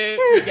get it.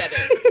 You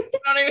know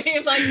what I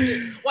mean? Like,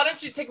 gee, why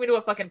don't you take me to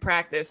a fucking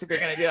practice if you're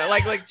gonna do that?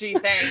 Like, gee,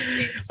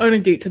 thanks. On a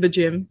date to the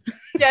gym.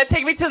 Yeah,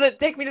 take me to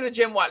the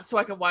gym so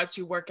I can watch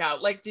you work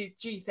out. Like,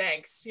 gee,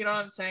 thanks. You know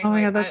what I'm saying? Oh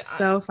my god, that's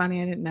so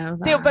funny. I didn't know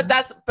that. Dude, but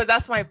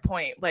that's my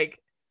point. Like,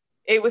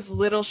 it was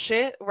little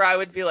shit where I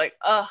would be like,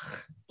 ugh.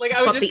 Like,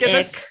 I would just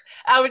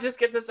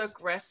get this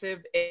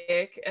aggressive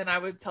ick, and I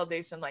would tell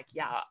Dason, like,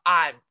 yeah,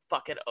 I'm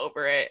fucking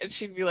over it. And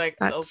she'd be like,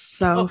 that's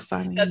so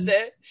funny. That's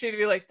it. She'd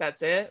be like,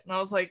 that's it. And I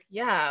was like,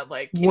 yeah,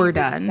 like, we're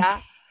done.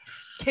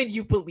 Can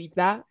you believe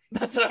that?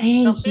 That's what I'm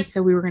saying. He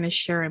said we were gonna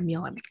share a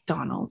meal at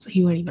McDonald's.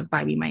 He wouldn't even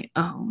buy me my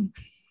own.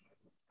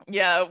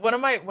 Yeah, one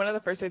of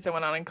the first dates I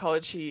went on in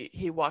college,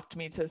 he walked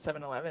me to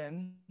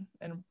 7-Eleven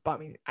and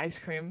bought me ice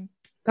cream.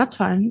 That's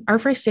fun. Our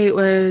first date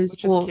was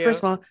cute.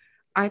 First of all,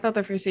 I thought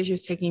the first date she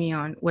was taking me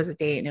on was a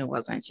date, and it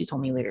wasn't. She told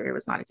me later it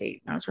was not a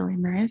date. I was really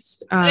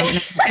embarrassed.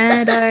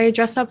 And I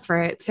dressed up for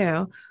it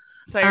too.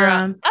 So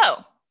you're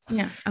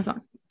yeah, I was like,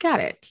 got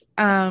it.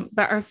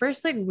 But our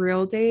first like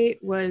real date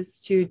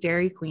was to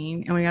Dairy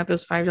Queen, and we got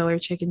those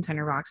 $5 chicken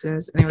tender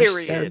boxes, and they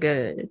were so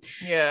good.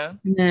 Yeah.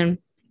 And then,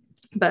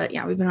 but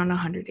yeah, we've been on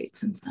 100 dates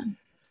since then.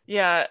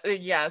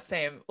 Yeah,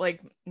 same.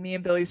 Like, me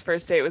and Billy's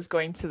first date was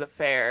going to the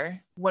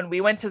fair. When we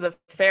went to the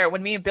fair,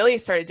 when me and Billy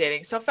started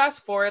dating, so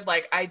fast forward,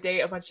 like, I date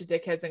a bunch of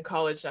dickheads in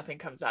college, nothing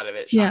comes out of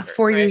it. Shocker,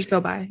 4 years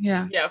go by.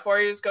 Yeah, 4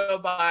 years go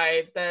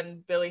by.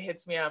 Then Billy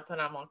hits me up, and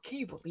I'm like, can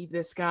you believe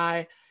this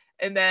guy?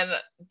 And then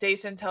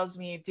Dason tells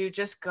me, dude,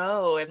 just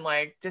go and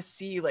like just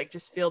see, like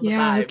just feel the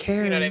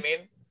vibes. You know what I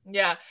mean?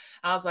 Yeah.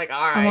 I was like,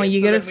 all right. Oh,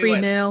 you get a free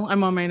meal.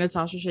 I'm on my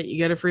Natasha shit. You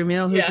get a free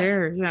meal. Who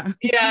cares? Yeah.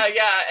 Yeah.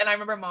 And I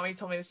remember mommy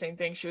told me the same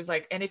thing. She was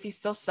like, and if he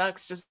still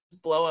sucks, just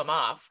blow him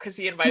off. Cause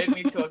he invited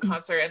me to a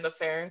concert in the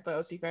fair, the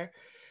OC fair.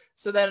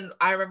 So then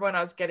I remember when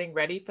I was getting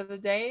ready for the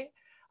day,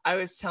 I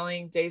was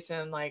telling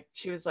Dason, like,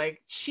 she was like,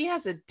 she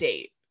has a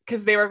date.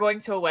 because they were going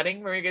to a wedding.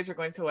 Remember you guys were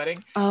going to a wedding?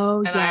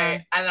 Oh, and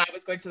yeah. I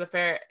was going to the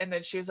fair, and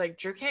then she was like,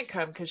 Drew can't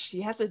come because she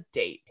has a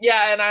date.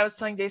 Yeah, and I was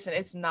telling Jason,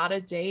 it's not a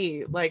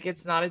date. Like,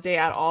 it's not a date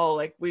at all.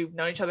 Like, we've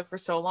known each other for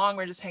so long.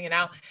 We're just hanging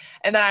out.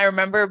 And then I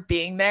remember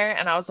being there,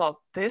 and I was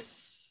all,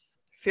 this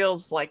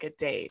feels like a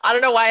date. I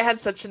don't know why I had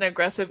such an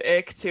aggressive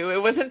ick too.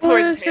 It wasn't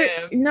towards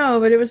him. No,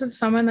 but it was with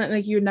someone that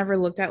like you would never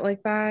looked at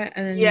like that.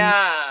 And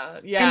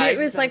yeah. And it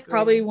was like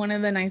probably one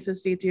of the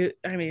nicest dates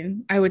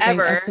I would think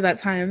up to that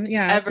time.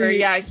 Yeah. Ever.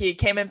 He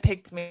came and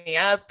picked me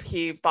up.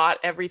 He bought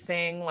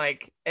everything,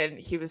 like, and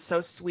he was so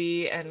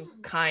sweet and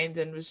kind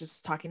and was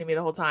just talking to me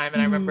the whole time.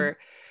 And I remember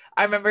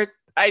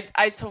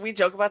we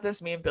joke about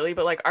this, me and Billy,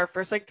 but like our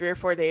first like 3 or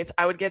 4 dates,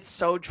 I would get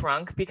so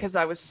drunk because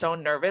I was so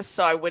nervous,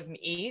 so I wouldn't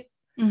eat.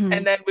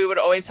 And then there would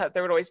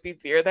always be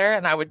beer there,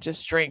 and I would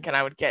just drink and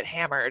I would get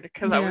hammered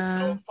because I was so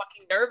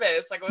fucking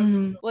nervous. Like I was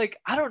just like,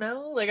 I don't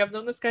know, like I've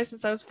known this guy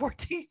since I was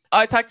 14.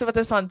 I talked about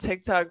this on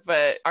TikTok,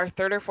 but our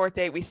 3rd or 4th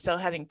date, we still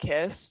hadn't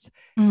kissed.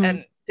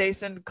 And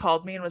Jason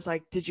called me and was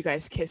like, did you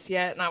guys kiss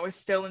yet? And I was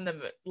still in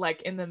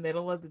the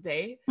middle of the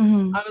date.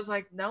 I was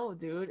like, no,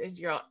 dude. And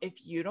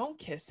if you don't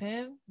kiss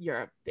him, you're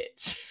a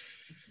bitch.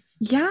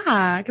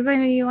 Yeah, because I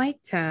know you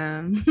liked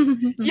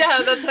him.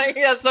 Yeah, that's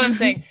what I'm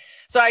saying.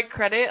 So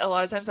a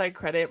lot of times I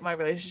credit my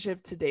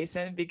relationship to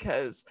Dason,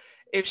 because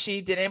if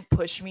she didn't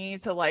push me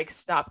to like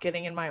stop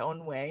getting in my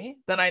own way,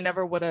 then I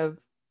never would have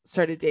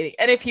started dating.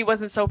 And if he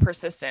wasn't so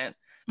persistent,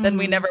 then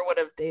we never would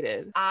have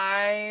dated.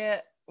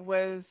 I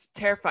was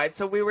terrified.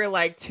 So we were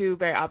like two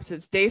very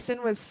opposites.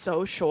 Dason was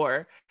so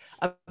sure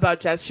about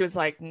Jess. She was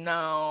like,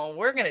 no,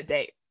 we're going to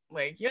date.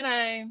 Like, you and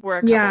I were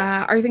a couple.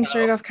 Yeah, our thing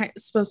started off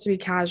supposed to be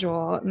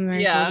casual. And then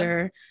I told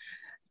her,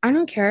 I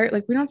don't care.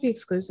 Like, we don't have to be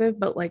exclusive,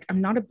 but like,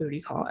 I'm not a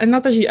booty call. And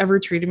not that she ever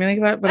treated me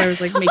like that, but I was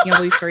like making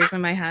all these stories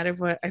in my head of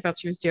what I thought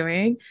she was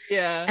doing.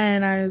 Yeah.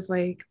 And I was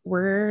like,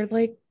 we're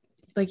like,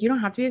 you don't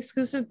have to be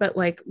exclusive, but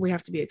like, we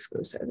have to be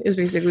exclusive is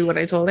basically what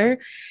I told her.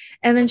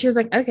 And then she was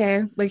like,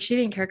 okay. Like, she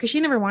didn't care because she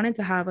never wanted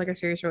to have like a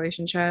serious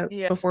relationship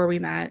before we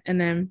met. And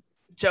then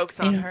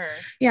jokes on her.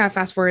 Yeah.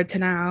 Fast forward to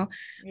now.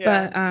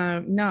 Yeah.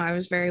 But no, I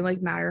was very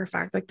like matter of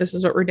fact, like, this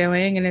is what we're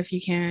doing. And if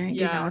you can't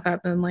get down with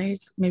that, then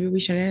like, maybe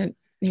we shouldn't,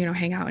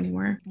 hang out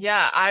anymore.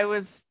 Yeah, I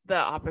was the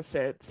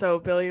opposite. So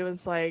Billy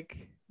was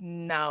like,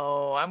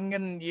 no,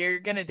 you're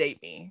gonna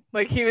date me.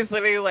 Like, he was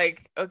literally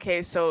like,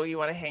 okay, so you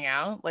want to hang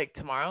out like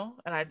tomorrow?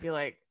 And I'd be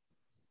like,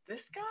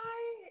 this guy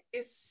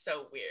is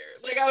so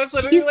weird. Like, I was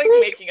literally He's like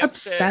making up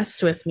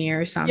obsessed shit with me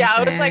or something. Yeah,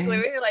 I was like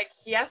literally like,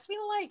 he asked me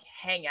to like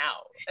hang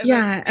out.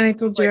 And I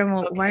told Jeremy,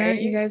 like, why don't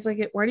you guys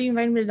why do you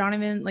invite him to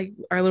Donovan? Like,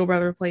 our little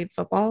brother played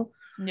football.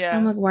 Yeah.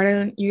 I'm like, why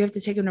don't you have to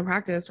take him to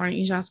practice? Why don't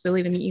you just ask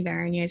Billy to meet you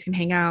there and you guys can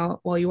hang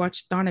out while you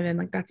watch Donovan?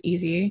 Like, that's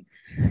easy.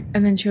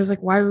 And then she was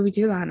like, why would we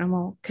do that? And I'm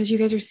all, because you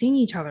guys are seeing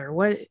each other.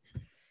 What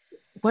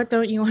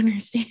don't you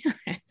understand?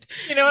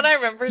 You know what I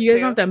remember you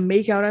guys don't have to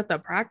make out at the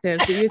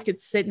practice, but you guys could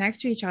sit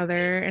next to each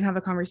other and have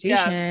a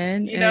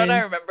conversation. You know what I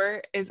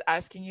remember is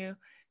asking you,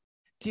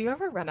 do you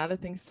ever run out of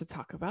things to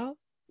talk about?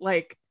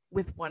 Like,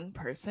 with one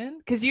person?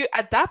 Because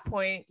at that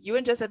point, you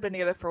and Jess had been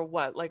together for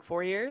what, like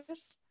 4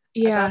 years?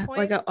 Yeah,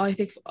 like I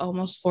think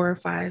almost 4 or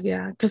 5.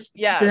 Yeah, because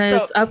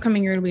this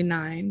upcoming year will be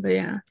 9.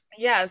 But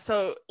yeah,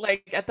 so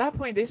like at that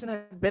point, Jason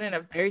had been in a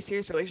very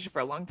serious relationship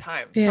for a long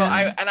time. So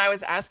I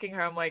was asking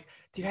her, I'm like,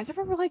 do you guys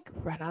ever like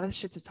run out of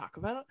shit to talk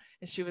about?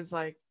 And she was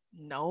like,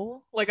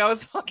 no. Like, I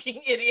was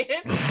fucking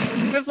idiot.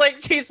 It was like,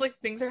 she's like,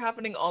 things are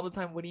happening all the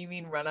time. What do you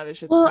mean run out of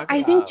shit to talk about? Well,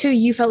 I think too,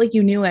 you felt like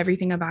you knew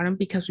everything about him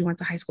because we went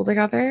to high school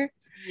together.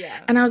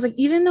 Yeah. And I was like,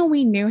 even though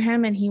we knew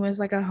him and he was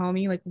like a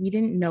homie, like, we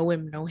didn't know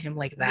him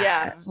like that.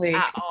 Yeah, like,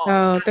 at all.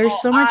 So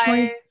there's so much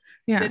more.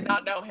 Yeah. Did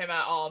not know him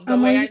at all.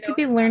 You could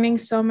be learning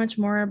so much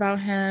more about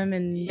him,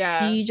 and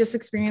he just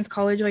experienced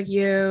college like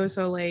you.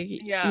 So like,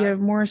 you have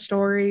more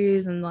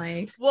stories and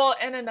like. Well,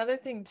 and another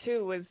thing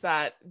too was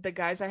that the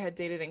guys I had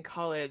dated in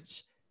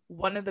college,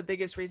 one of the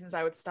biggest reasons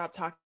I would stop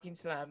talking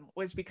to them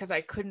was because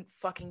I couldn't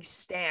fucking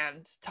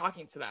stand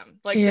talking to them.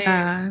 Like,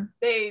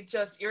 they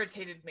just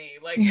irritated me.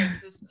 Like,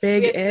 this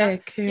big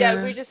ick.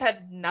 We just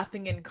had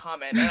nothing in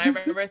common. And I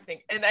remember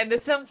thinking, and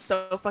this sounds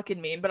so fucking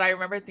mean, but I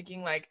remember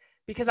thinking, like,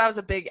 because I was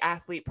a big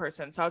athlete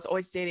person, so I was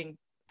always dating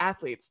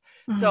athletes.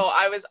 So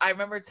I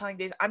remember telling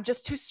Daisy, I'm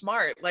just too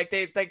smart. Like,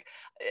 I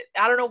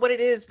don't know what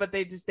it is, but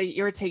they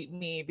irritate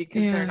me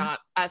because they're not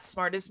as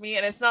smart as me.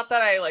 And it's not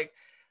that I like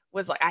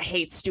was like, I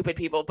hate stupid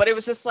people, but it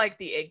was just like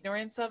the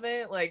ignorance of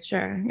it. Like,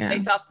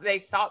 they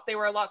thought they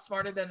were a lot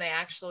smarter than they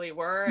actually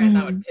were, and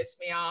that would piss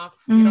me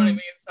off. You know what I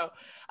mean? So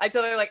I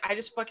told her, like, I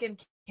just fucking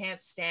can't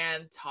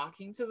stand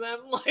talking to them.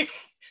 Like,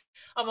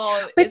 I'm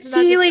all. But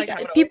see,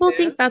 like people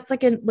think that's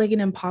like an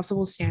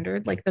impossible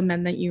standard. Like the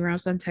men that you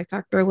roast on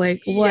TikTok, they're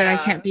like, "What? I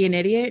can't be an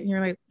idiot," and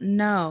you're like,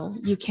 "No,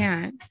 you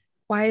can't.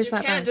 Why is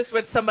that?" You can't, just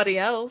with somebody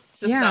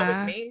else, just not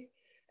with me.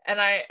 And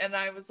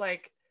I was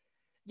like,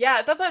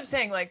 Yeah, that's what I'm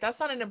saying. Like, that's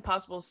not an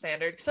impossible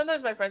standard.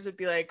 Sometimes my friends would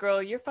be like,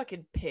 girl, you're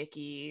fucking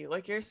picky.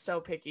 Like, you're so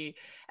picky.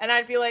 And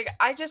I'd be like,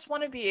 I just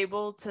want to be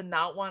able to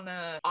not want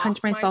to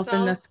punch myself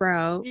in the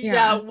throat.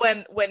 Yeah,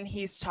 when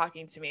he's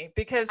talking to me,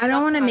 because I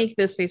don't want to make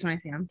this face when I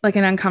see him, like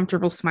an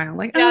uncomfortable smile.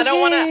 Like, yeah, I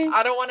don't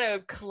want to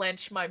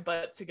clench my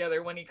butt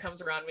together when he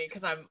comes around me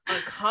because I'm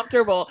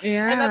uncomfortable.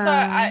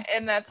 Yeah.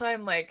 And that's why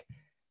I'm like,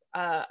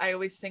 I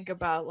always think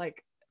about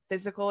like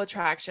physical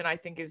attraction, I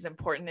think is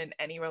important in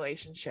any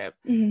relationship.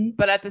 Mm-hmm.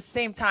 But at the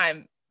same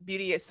time,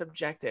 beauty is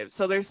subjective.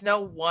 So there's no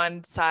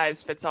one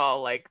size fits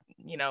all. Like,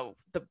 you know,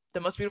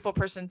 the most beautiful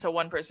person to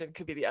one person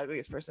could be the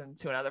ugliest person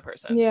to another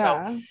person.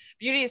 Yeah. So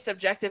beauty is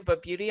subjective,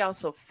 but beauty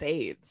also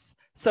fades.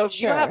 So if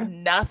you have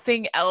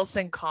nothing else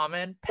in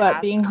common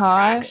past being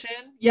attraction,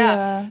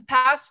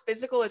 past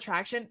physical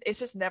attraction, it's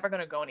just never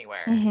gonna go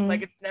anywhere. Mm-hmm.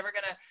 Like it's never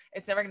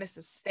gonna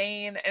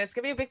sustain, and it's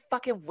gonna be a big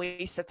fucking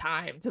waste of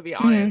time, to be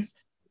honest.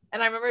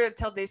 And I remember to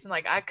tell Jason,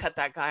 like, I cut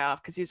that guy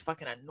off because he's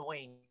fucking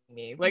annoying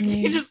me. Like,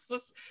 he just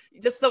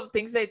the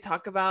things they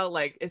talk about,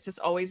 like, it's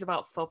just always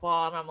about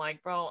football. And I'm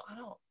like, bro, I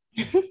don't.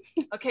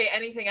 Okay,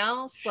 anything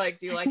else? Like,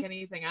 do you like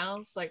anything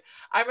else? Like,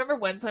 I remember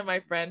one time my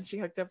friend, she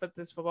hooked up with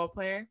this football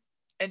player,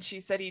 and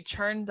she said he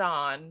turned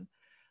on,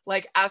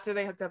 like, after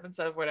they hooked up and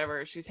stuff,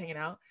 whatever, she was hanging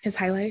out. His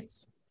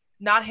highlights?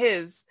 Not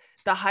his.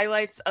 The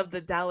highlights of the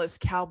Dallas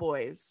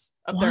Cowboys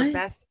of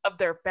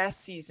their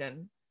best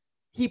season.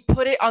 He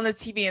put it on the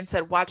TV and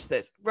said, watch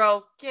this.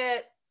 Bro,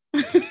 get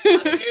out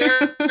of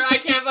here. I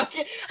can't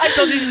fucking. I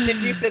told you,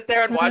 did you sit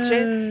there and watch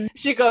it?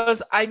 She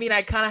goes, I mean,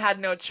 I kind of had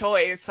no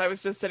choice. I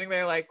was just sitting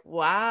there like,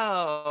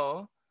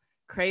 wow,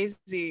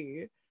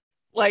 crazy.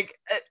 Like,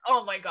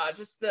 oh my God,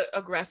 just the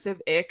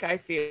aggressive ick I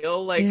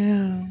feel. Like,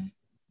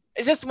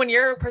 it's just when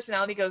your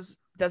personality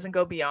doesn't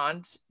go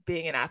beyond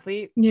being an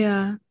athlete.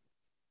 Yeah.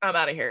 I'm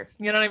out of here.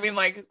 You know what I mean?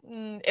 Like,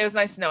 it was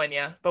nice knowing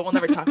you, but we'll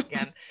never talk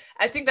again.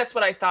 I think that's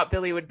what I thought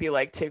Billy would be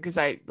like too, because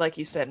I, like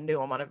you said,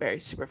 knew him on a very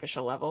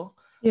superficial level.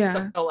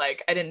 Yeah. So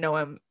like, I didn't know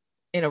him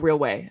in a real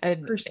way.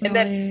 Personally, and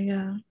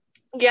then,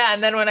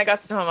 and then when I got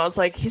to know him, I was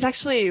like, he's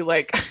actually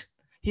like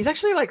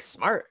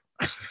smart.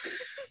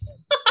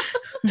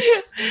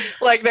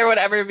 Like, there would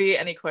ever be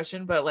any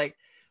question, but like,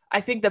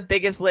 I think the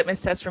biggest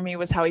litmus test for me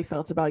was how he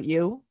felt about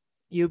you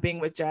being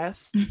with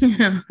Jess.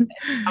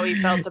 How he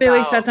felt about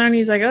Billy sat down and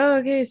he's like, oh,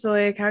 okay, so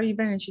like, how have you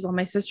been? And she's like,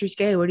 my sister's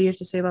gay. What do you have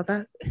to say about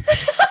that?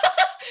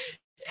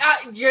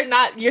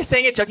 You're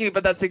saying it jokingly,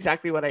 but that's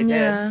exactly what I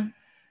did.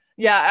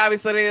 Yeah, I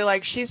was literally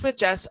like, she's with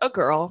Jess, a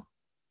girl.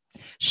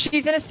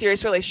 She's in a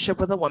serious relationship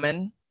with a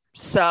woman.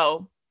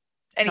 So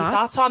any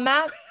thoughts on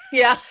that?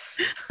 Yeah.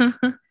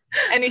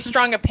 Any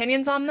strong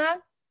opinions on that?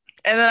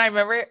 And then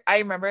I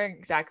remember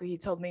exactly, he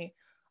told me,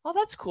 oh,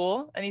 that's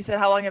cool. And he said,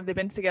 how long have they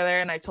been together?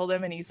 And I told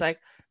him, and he's like,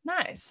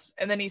 nice.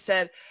 And then he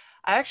said,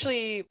 I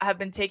actually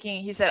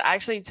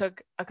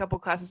took a couple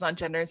classes on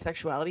gender and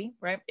sexuality,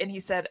 right? And he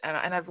said,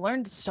 and I've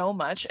learned so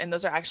much, and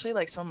those are actually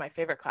like some of my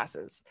favorite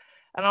classes.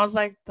 And I was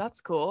like,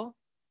 that's cool.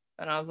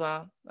 And I was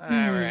like, all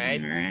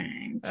right.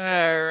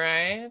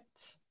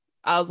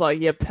 I was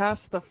like, you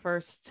passed the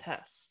first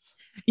test.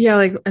 Yeah,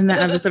 like in the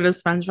episode of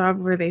SpongeBob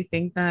where they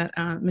think that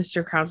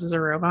Mr. Krabs is a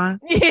robot.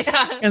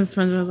 Yeah. And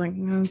SpongeBob was like,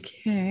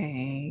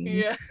 okay.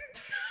 Yeah.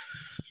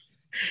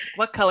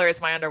 What color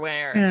is my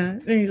underwear? Yeah.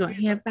 And he's like,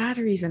 he had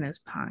batteries in his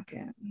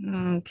pocket.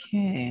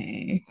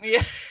 Okay.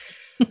 Yeah.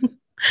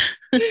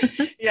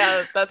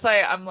 Yeah, that's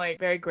why I'm like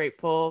very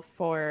grateful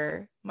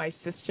for my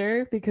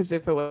sister, because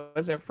if it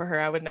wasn't for her,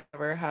 I would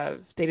never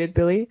have dated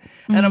Billy.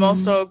 And I'm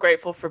also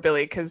grateful for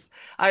Billy because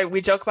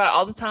we joke about it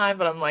all the time,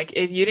 but I'm like,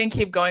 if you didn't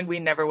keep going, we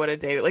never would have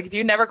dated. Like, if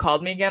you never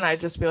called me again, I'd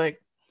just be like,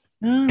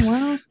 oh,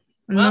 well,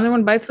 another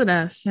one bites the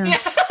dust. Yeah.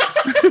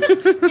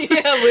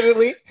 Yeah,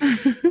 literally.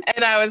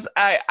 And I was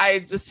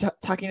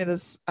talking to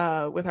this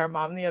with our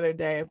mom the other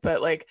day,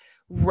 but like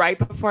right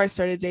before I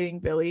started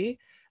dating Billy,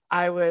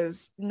 I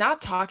was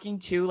not talking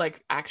to,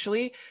 like,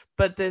 actually,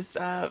 but this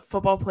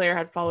football player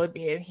had followed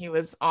me, and he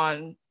was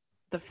on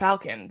the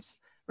Falcons,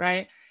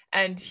 right?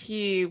 And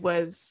he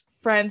was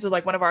friends with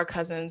like one of our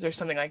cousins or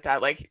something like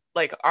that. Like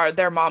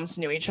their moms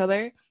knew each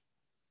other.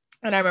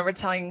 And I remember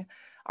telling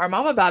our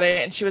mom about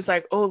it, and she was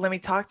like, oh, let me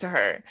talk to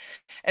her.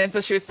 And so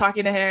she was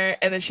talking to her,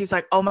 and then she's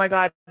like, oh my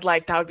God,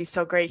 like, that would be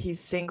so great, he's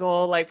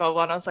single, like, blah,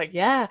 blah. And I was like,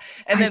 yeah.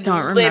 And then I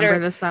don't remember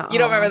this that you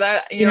don't remember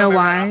that? You know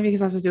why?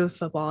 Because it has to do with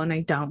football, and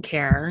I don't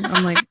care.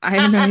 I'm like, I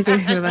have no idea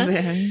who that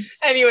is.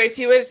 Anyways,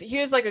 he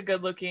was like a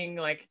good looking,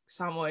 like,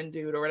 Samoan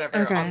dude or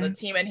whatever on the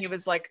team, and he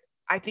was like,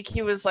 I think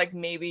he was like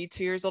maybe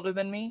 2 years older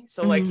than me,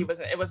 so like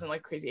it wasn't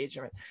like crazy age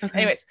difference.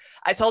 Anyways,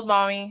 I told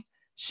mommy.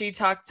 She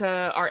talked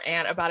to our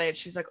aunt about it.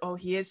 She's like, oh,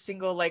 he is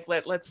single. Like,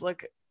 let's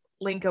look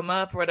link them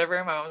up or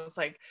whatever. My mom was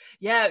like,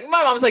 yeah,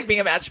 my mom's like being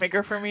a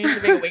matchmaker for me,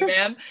 to being a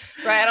wingman,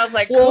 right? And I was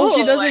like, well, cool. If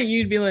she doesn't,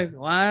 you'd be like,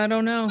 well, I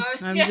don't know,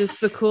 I'm just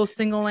the cool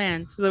single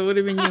aunt. So that would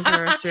have been you for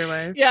the rest of your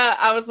life. Yeah,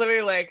 I was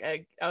literally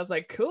like, I was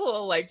like,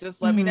 cool, like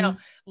just let me know.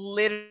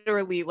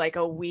 Literally like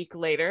a week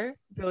later,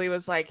 Billy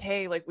was like,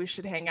 hey, like we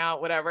should hang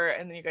out, whatever.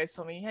 And then you guys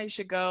told me, yeah, you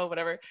should go,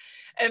 whatever.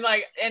 And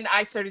like, and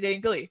I started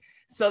dating Billy,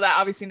 so that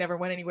obviously never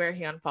went anywhere.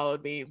 He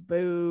unfollowed me,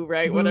 boo,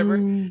 right? Boo. Whatever.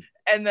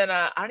 And then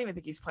I don't even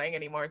think he's playing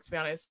anymore, to be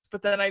honest.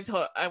 But then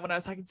when I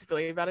was talking to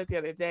Billy about it the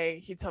other day,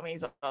 he told me,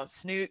 he's like, oh,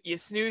 you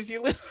snooze,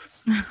 you lose.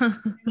 So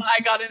I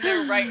got in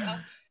there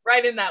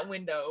right in that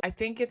window. I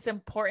think it's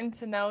important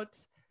to note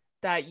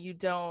that you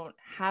don't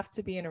have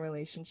to be in a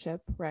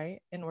relationship,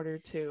 right, in order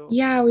to.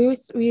 Yeah, we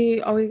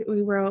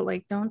wrote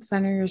like, don't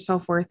center your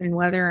self-worth in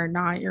whether or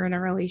not you're in a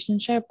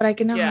relationship. But I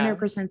can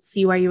 100%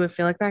 see why you would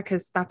feel like that,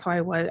 because that's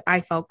how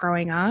I felt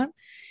growing up.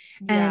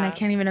 And I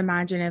can't even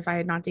imagine if I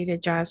had not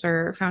dated Jess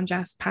or found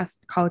Jess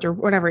past college or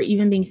whatever,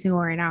 even being single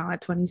right now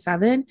at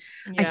 27.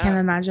 I can't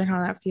imagine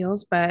how that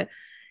feels. But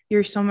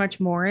you're so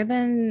much more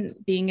than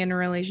being in a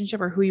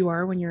relationship, or who you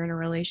are when you're in a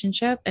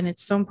relationship. And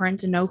it's so important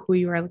to know who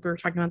you are, like we were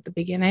talking about at the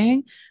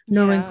beginning,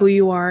 knowing who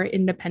you are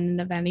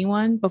independent of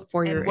anyone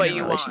before you're in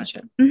a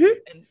relationship.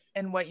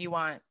 And what you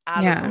want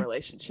out of a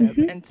relationship.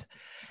 And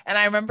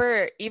I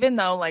remember, even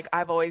though like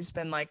I've always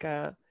been like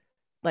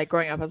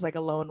growing up as like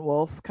a lone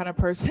wolf kind of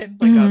person,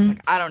 like I was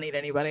like, I don't need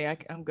anybody,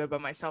 I'm good by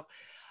myself.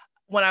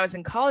 When I was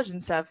in college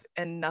and stuff,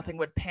 and nothing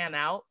would pan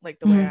out like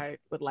the way I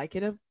would like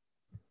it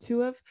to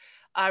have,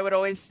 I would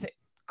always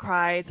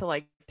cry to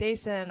like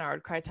Dason, or I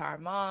would cry to our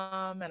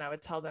mom, and I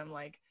would tell them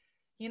like,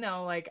 you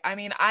know, like, I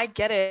mean, I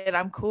get it,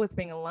 I'm cool with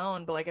being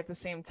alone, but like at the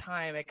same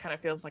time, it kind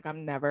of feels like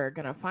I'm never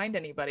gonna find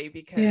anybody,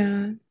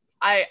 because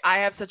I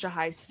have such a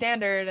high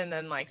standard. And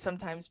then like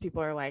sometimes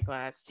people are like, well,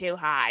 that's too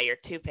high, you're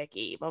too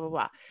picky, blah blah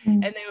blah.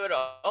 And they would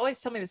always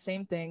tell me the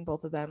same thing,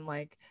 both of them,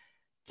 like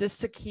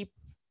just to keep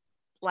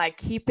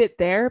it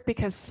there,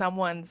 because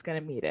someone's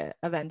gonna meet it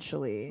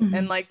eventually.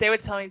 And like they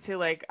would tell me too,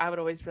 like I would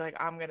always be like,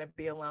 I'm gonna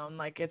be alone,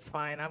 like it's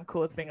fine, I'm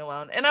cool with being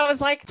alone. And I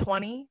was like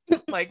 20,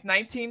 like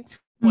 19,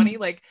 20,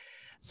 like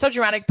so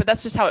dramatic, but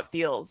that's just how it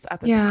feels at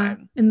the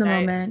time, in the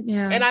moment.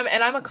 And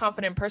I'm a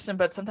confident person,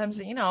 but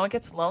sometimes, you know, it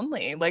gets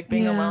lonely, like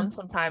being alone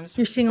sometimes.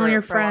 You're seeing all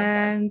your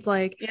friends,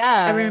 like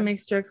everyone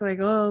makes jokes like,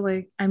 oh,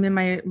 like I'm in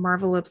my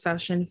Marvel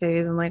obsession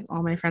phase, and like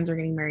all my friends are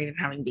getting married and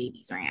having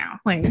babies right now,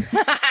 like.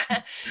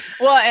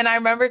 Well, and I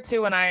remember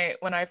too, when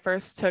I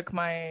first took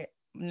my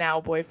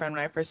now boyfriend,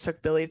 when I first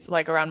took Billy to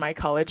like around my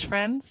college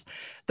friends,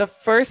 the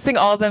first thing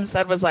all of them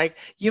said was like,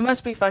 you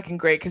must be fucking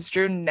great, because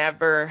Drew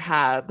never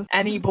had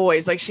any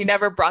boys, like she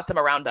never brought them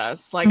around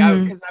us, like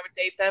because I would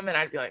date them and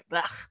I'd be like,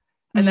 ugh,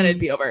 and then it'd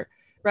be over,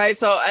 right?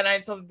 So, and I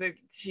told them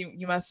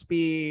you must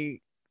be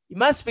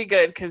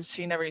good, because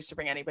she never used to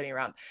bring anybody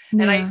around.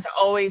 And I used to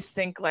always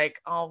think like,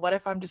 oh, what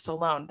if I'm just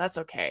alone? That's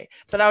okay.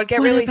 But I would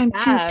get really sad.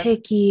 I'm too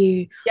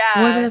picky.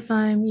 What if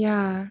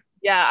I'm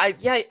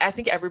I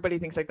think everybody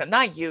thinks like that.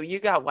 Not you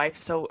got wife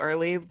so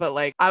early, but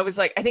like I was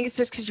like, I think it's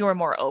just because you were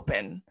more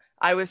open.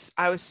 I was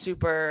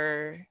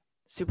super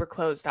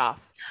closed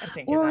off, I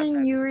think. Well,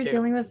 and you were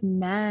dealing with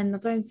men.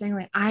 That's what I'm saying.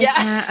 Like, I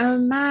can't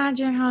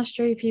imagine how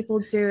straight people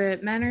do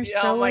it. Men are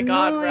so annoying.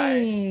 God,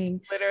 right.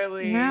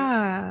 Literally.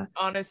 Yeah.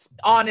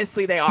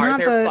 Honestly, they are.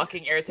 They're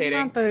fucking irritating.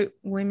 Not that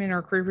women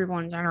or queer people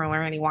in general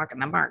are any walk in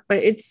the park, but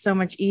it's so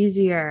much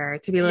easier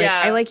to be like,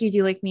 I like you. Do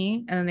you like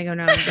me? And then they go,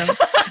 no.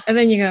 And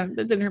then you go,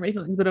 that didn't hurt my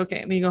feelings, but okay.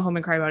 And then you go home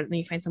and cry about it. And then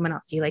you find someone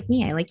else. Do you like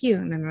me? I like you.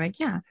 And then they're like,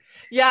 yeah.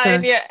 Yeah. So,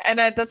 and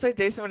that's why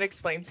Jason would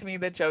explain to me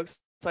the jokes.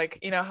 It's like,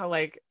 you know how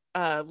like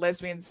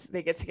lesbians,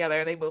 they get together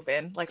and they move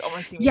in like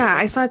almost immediately.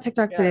 I saw a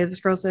TikTok today. This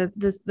girl said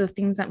the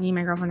things that me and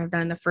my girlfriend have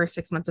done in the first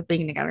 6 months of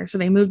being together. So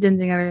they moved in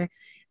together,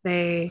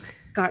 they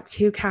got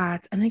 2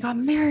 cats, and they got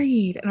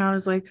married. And I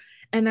was like,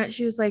 and that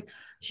she was like,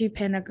 she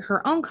pinned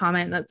her own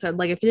comment that said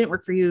like, if it didn't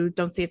work for you,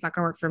 don't say it's not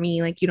gonna work for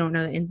me, like you don't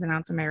know the ins and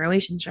outs of my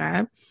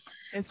relationship.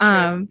 It's true.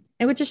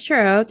 And which is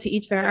true, to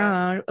each their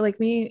own. Like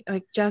me,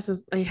 like Jess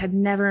was, I had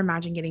never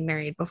imagined getting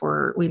married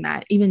before we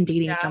met, even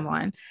dating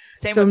someone.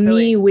 Same so with me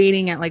Billy.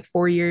 Waiting at like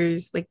 4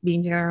 years, like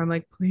being together, I'm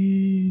like,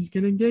 please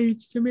get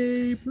engaged to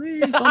me,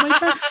 please. All my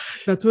friends,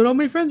 that's what all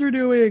my friends are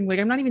doing. Like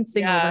I'm not even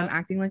single, but I'm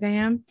acting like I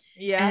am.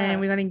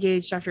 And we got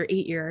engaged after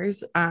 8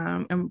 years,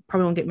 and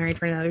probably won't get married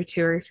for another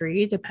 2 or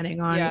 3, depending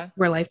on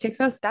where life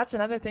takes us. That's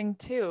another thing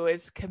too,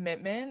 is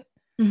commitment.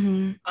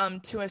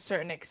 To a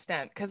certain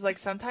extent, because like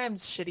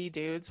sometimes shitty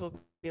dudes will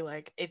be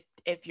like,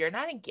 if you're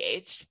not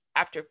engaged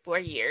after 4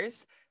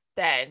 years,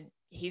 then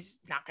he's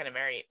not gonna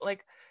marry.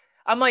 Like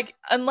I'm like,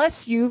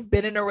 unless you've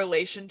been in a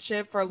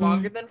relationship for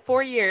longer than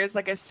 4 years,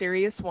 like a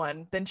serious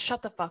one, then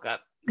shut the fuck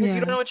up, because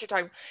you don't know what you're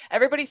talking about.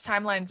 Everybody's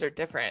timelines are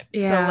different.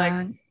 So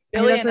like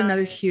Billy, that's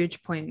another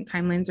huge point.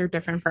 Timelines are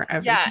different for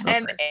every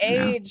single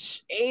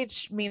person,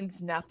 age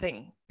means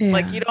nothing Yeah.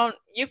 Like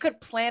you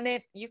could plan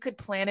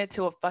it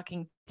to a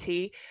fucking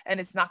T, and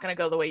it's not going to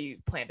go the way you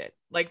planned it.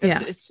 Like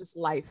this, it's just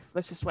life.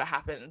 That's just what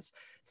happens.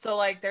 So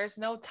like, there's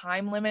no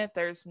time limit.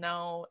 There's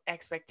no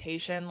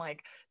expectation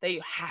like that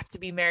you have to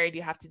be married.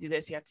 You have to do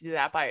this. You have to do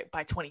that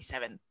by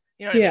 27.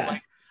 You know what I mean?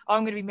 Like, oh,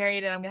 I'm going to be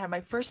married and I'm going to have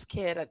my first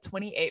kid at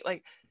 28.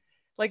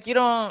 Like you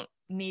don't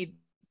need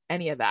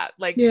any of that.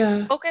 Like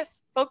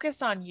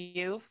focus on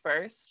you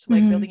first,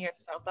 like building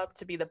yourself up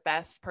to be the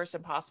best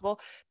person possible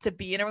to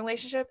be in a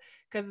relationship.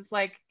 Because it's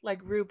like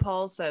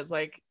RuPaul says,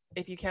 like,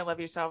 if you can't love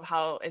yourself,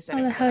 how is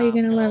anyone else? How are you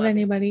gonna love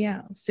anybody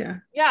else? Yeah.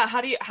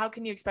 How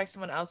can you expect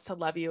someone else to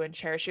love you and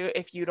cherish you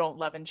if you don't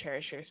love and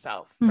cherish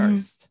yourself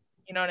first?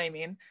 You know what I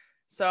mean?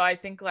 So I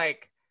think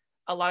like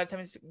a lot of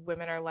times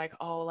women are like,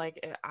 oh,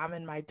 like I'm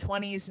in my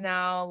 20s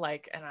now,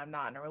 like, and I'm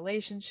not in a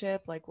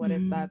relationship. Like, what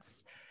if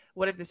this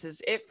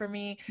is it for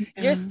me?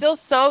 You're still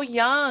so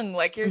young.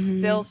 Like you're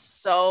still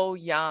so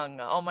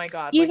young. Oh my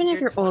God. Even like,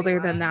 if you're older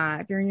than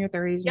that, if you're in your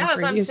 30s, you have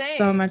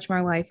so much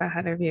more life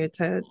ahead of you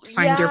to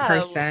find your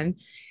person.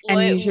 And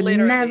you should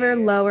never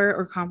lower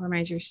or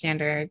compromise your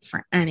standards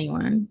for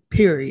anyone,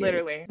 period.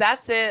 Literally.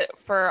 That's it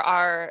for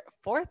our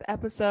 4th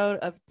episode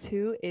of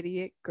Two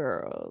Idiot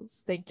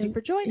Girls. Thank you for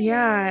joining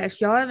us.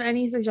 If y'all have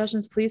any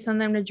suggestions, please send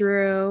them to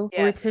Drew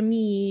or to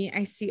me.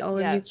 I see all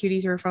of you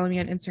cuties who are following me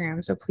on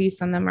Instagram, so please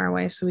send them our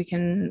way so we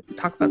can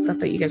talk about stuff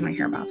that you guys might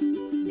hear about.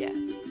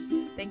 Yes.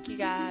 Thank you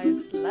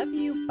guys. Love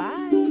you.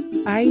 Bye.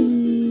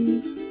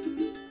 Bye.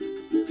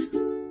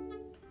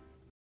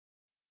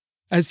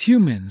 As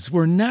humans,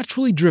 we're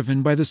naturally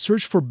driven by the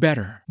search for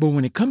better. But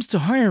when it comes to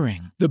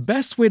hiring, the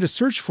best way to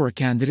search for a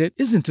candidate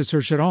isn't to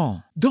search at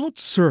all. Don't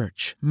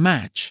search,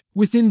 match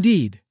with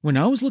Indeed. When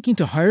I was looking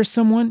to hire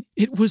someone,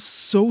 it was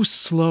so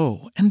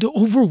slow and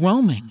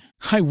overwhelming.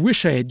 I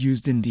wish I had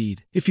used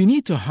Indeed. If you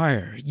need to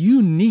hire,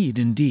 you need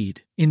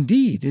Indeed.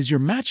 Indeed is your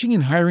matching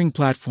and hiring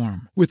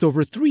platform with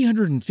over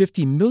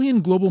 350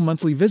 million global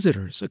monthly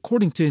visitors,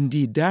 according to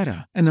Indeed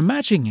data, and a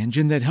matching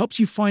engine that helps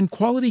you find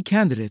quality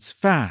candidates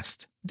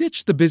fast.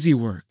 Ditch the busy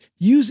work.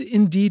 Use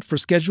Indeed for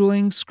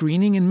scheduling,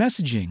 screening, and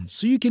messaging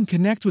so you can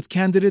connect with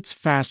candidates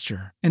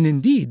faster. And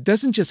Indeed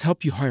doesn't just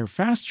help you hire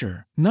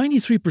faster.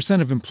 93%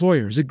 of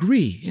employers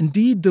agree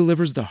Indeed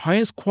delivers the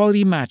highest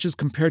quality matches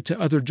compared to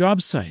other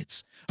job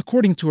sites,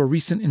 according to a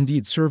recent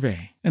Indeed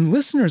survey. And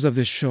listeners of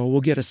this show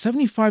will get a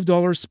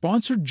 $75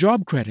 sponsored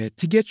job credit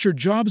to get your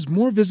jobs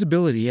more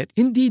visibility at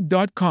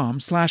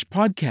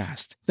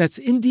Indeed.com/podcast. That's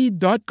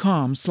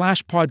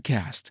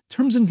Indeed.com/podcast.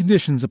 Terms and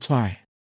conditions apply.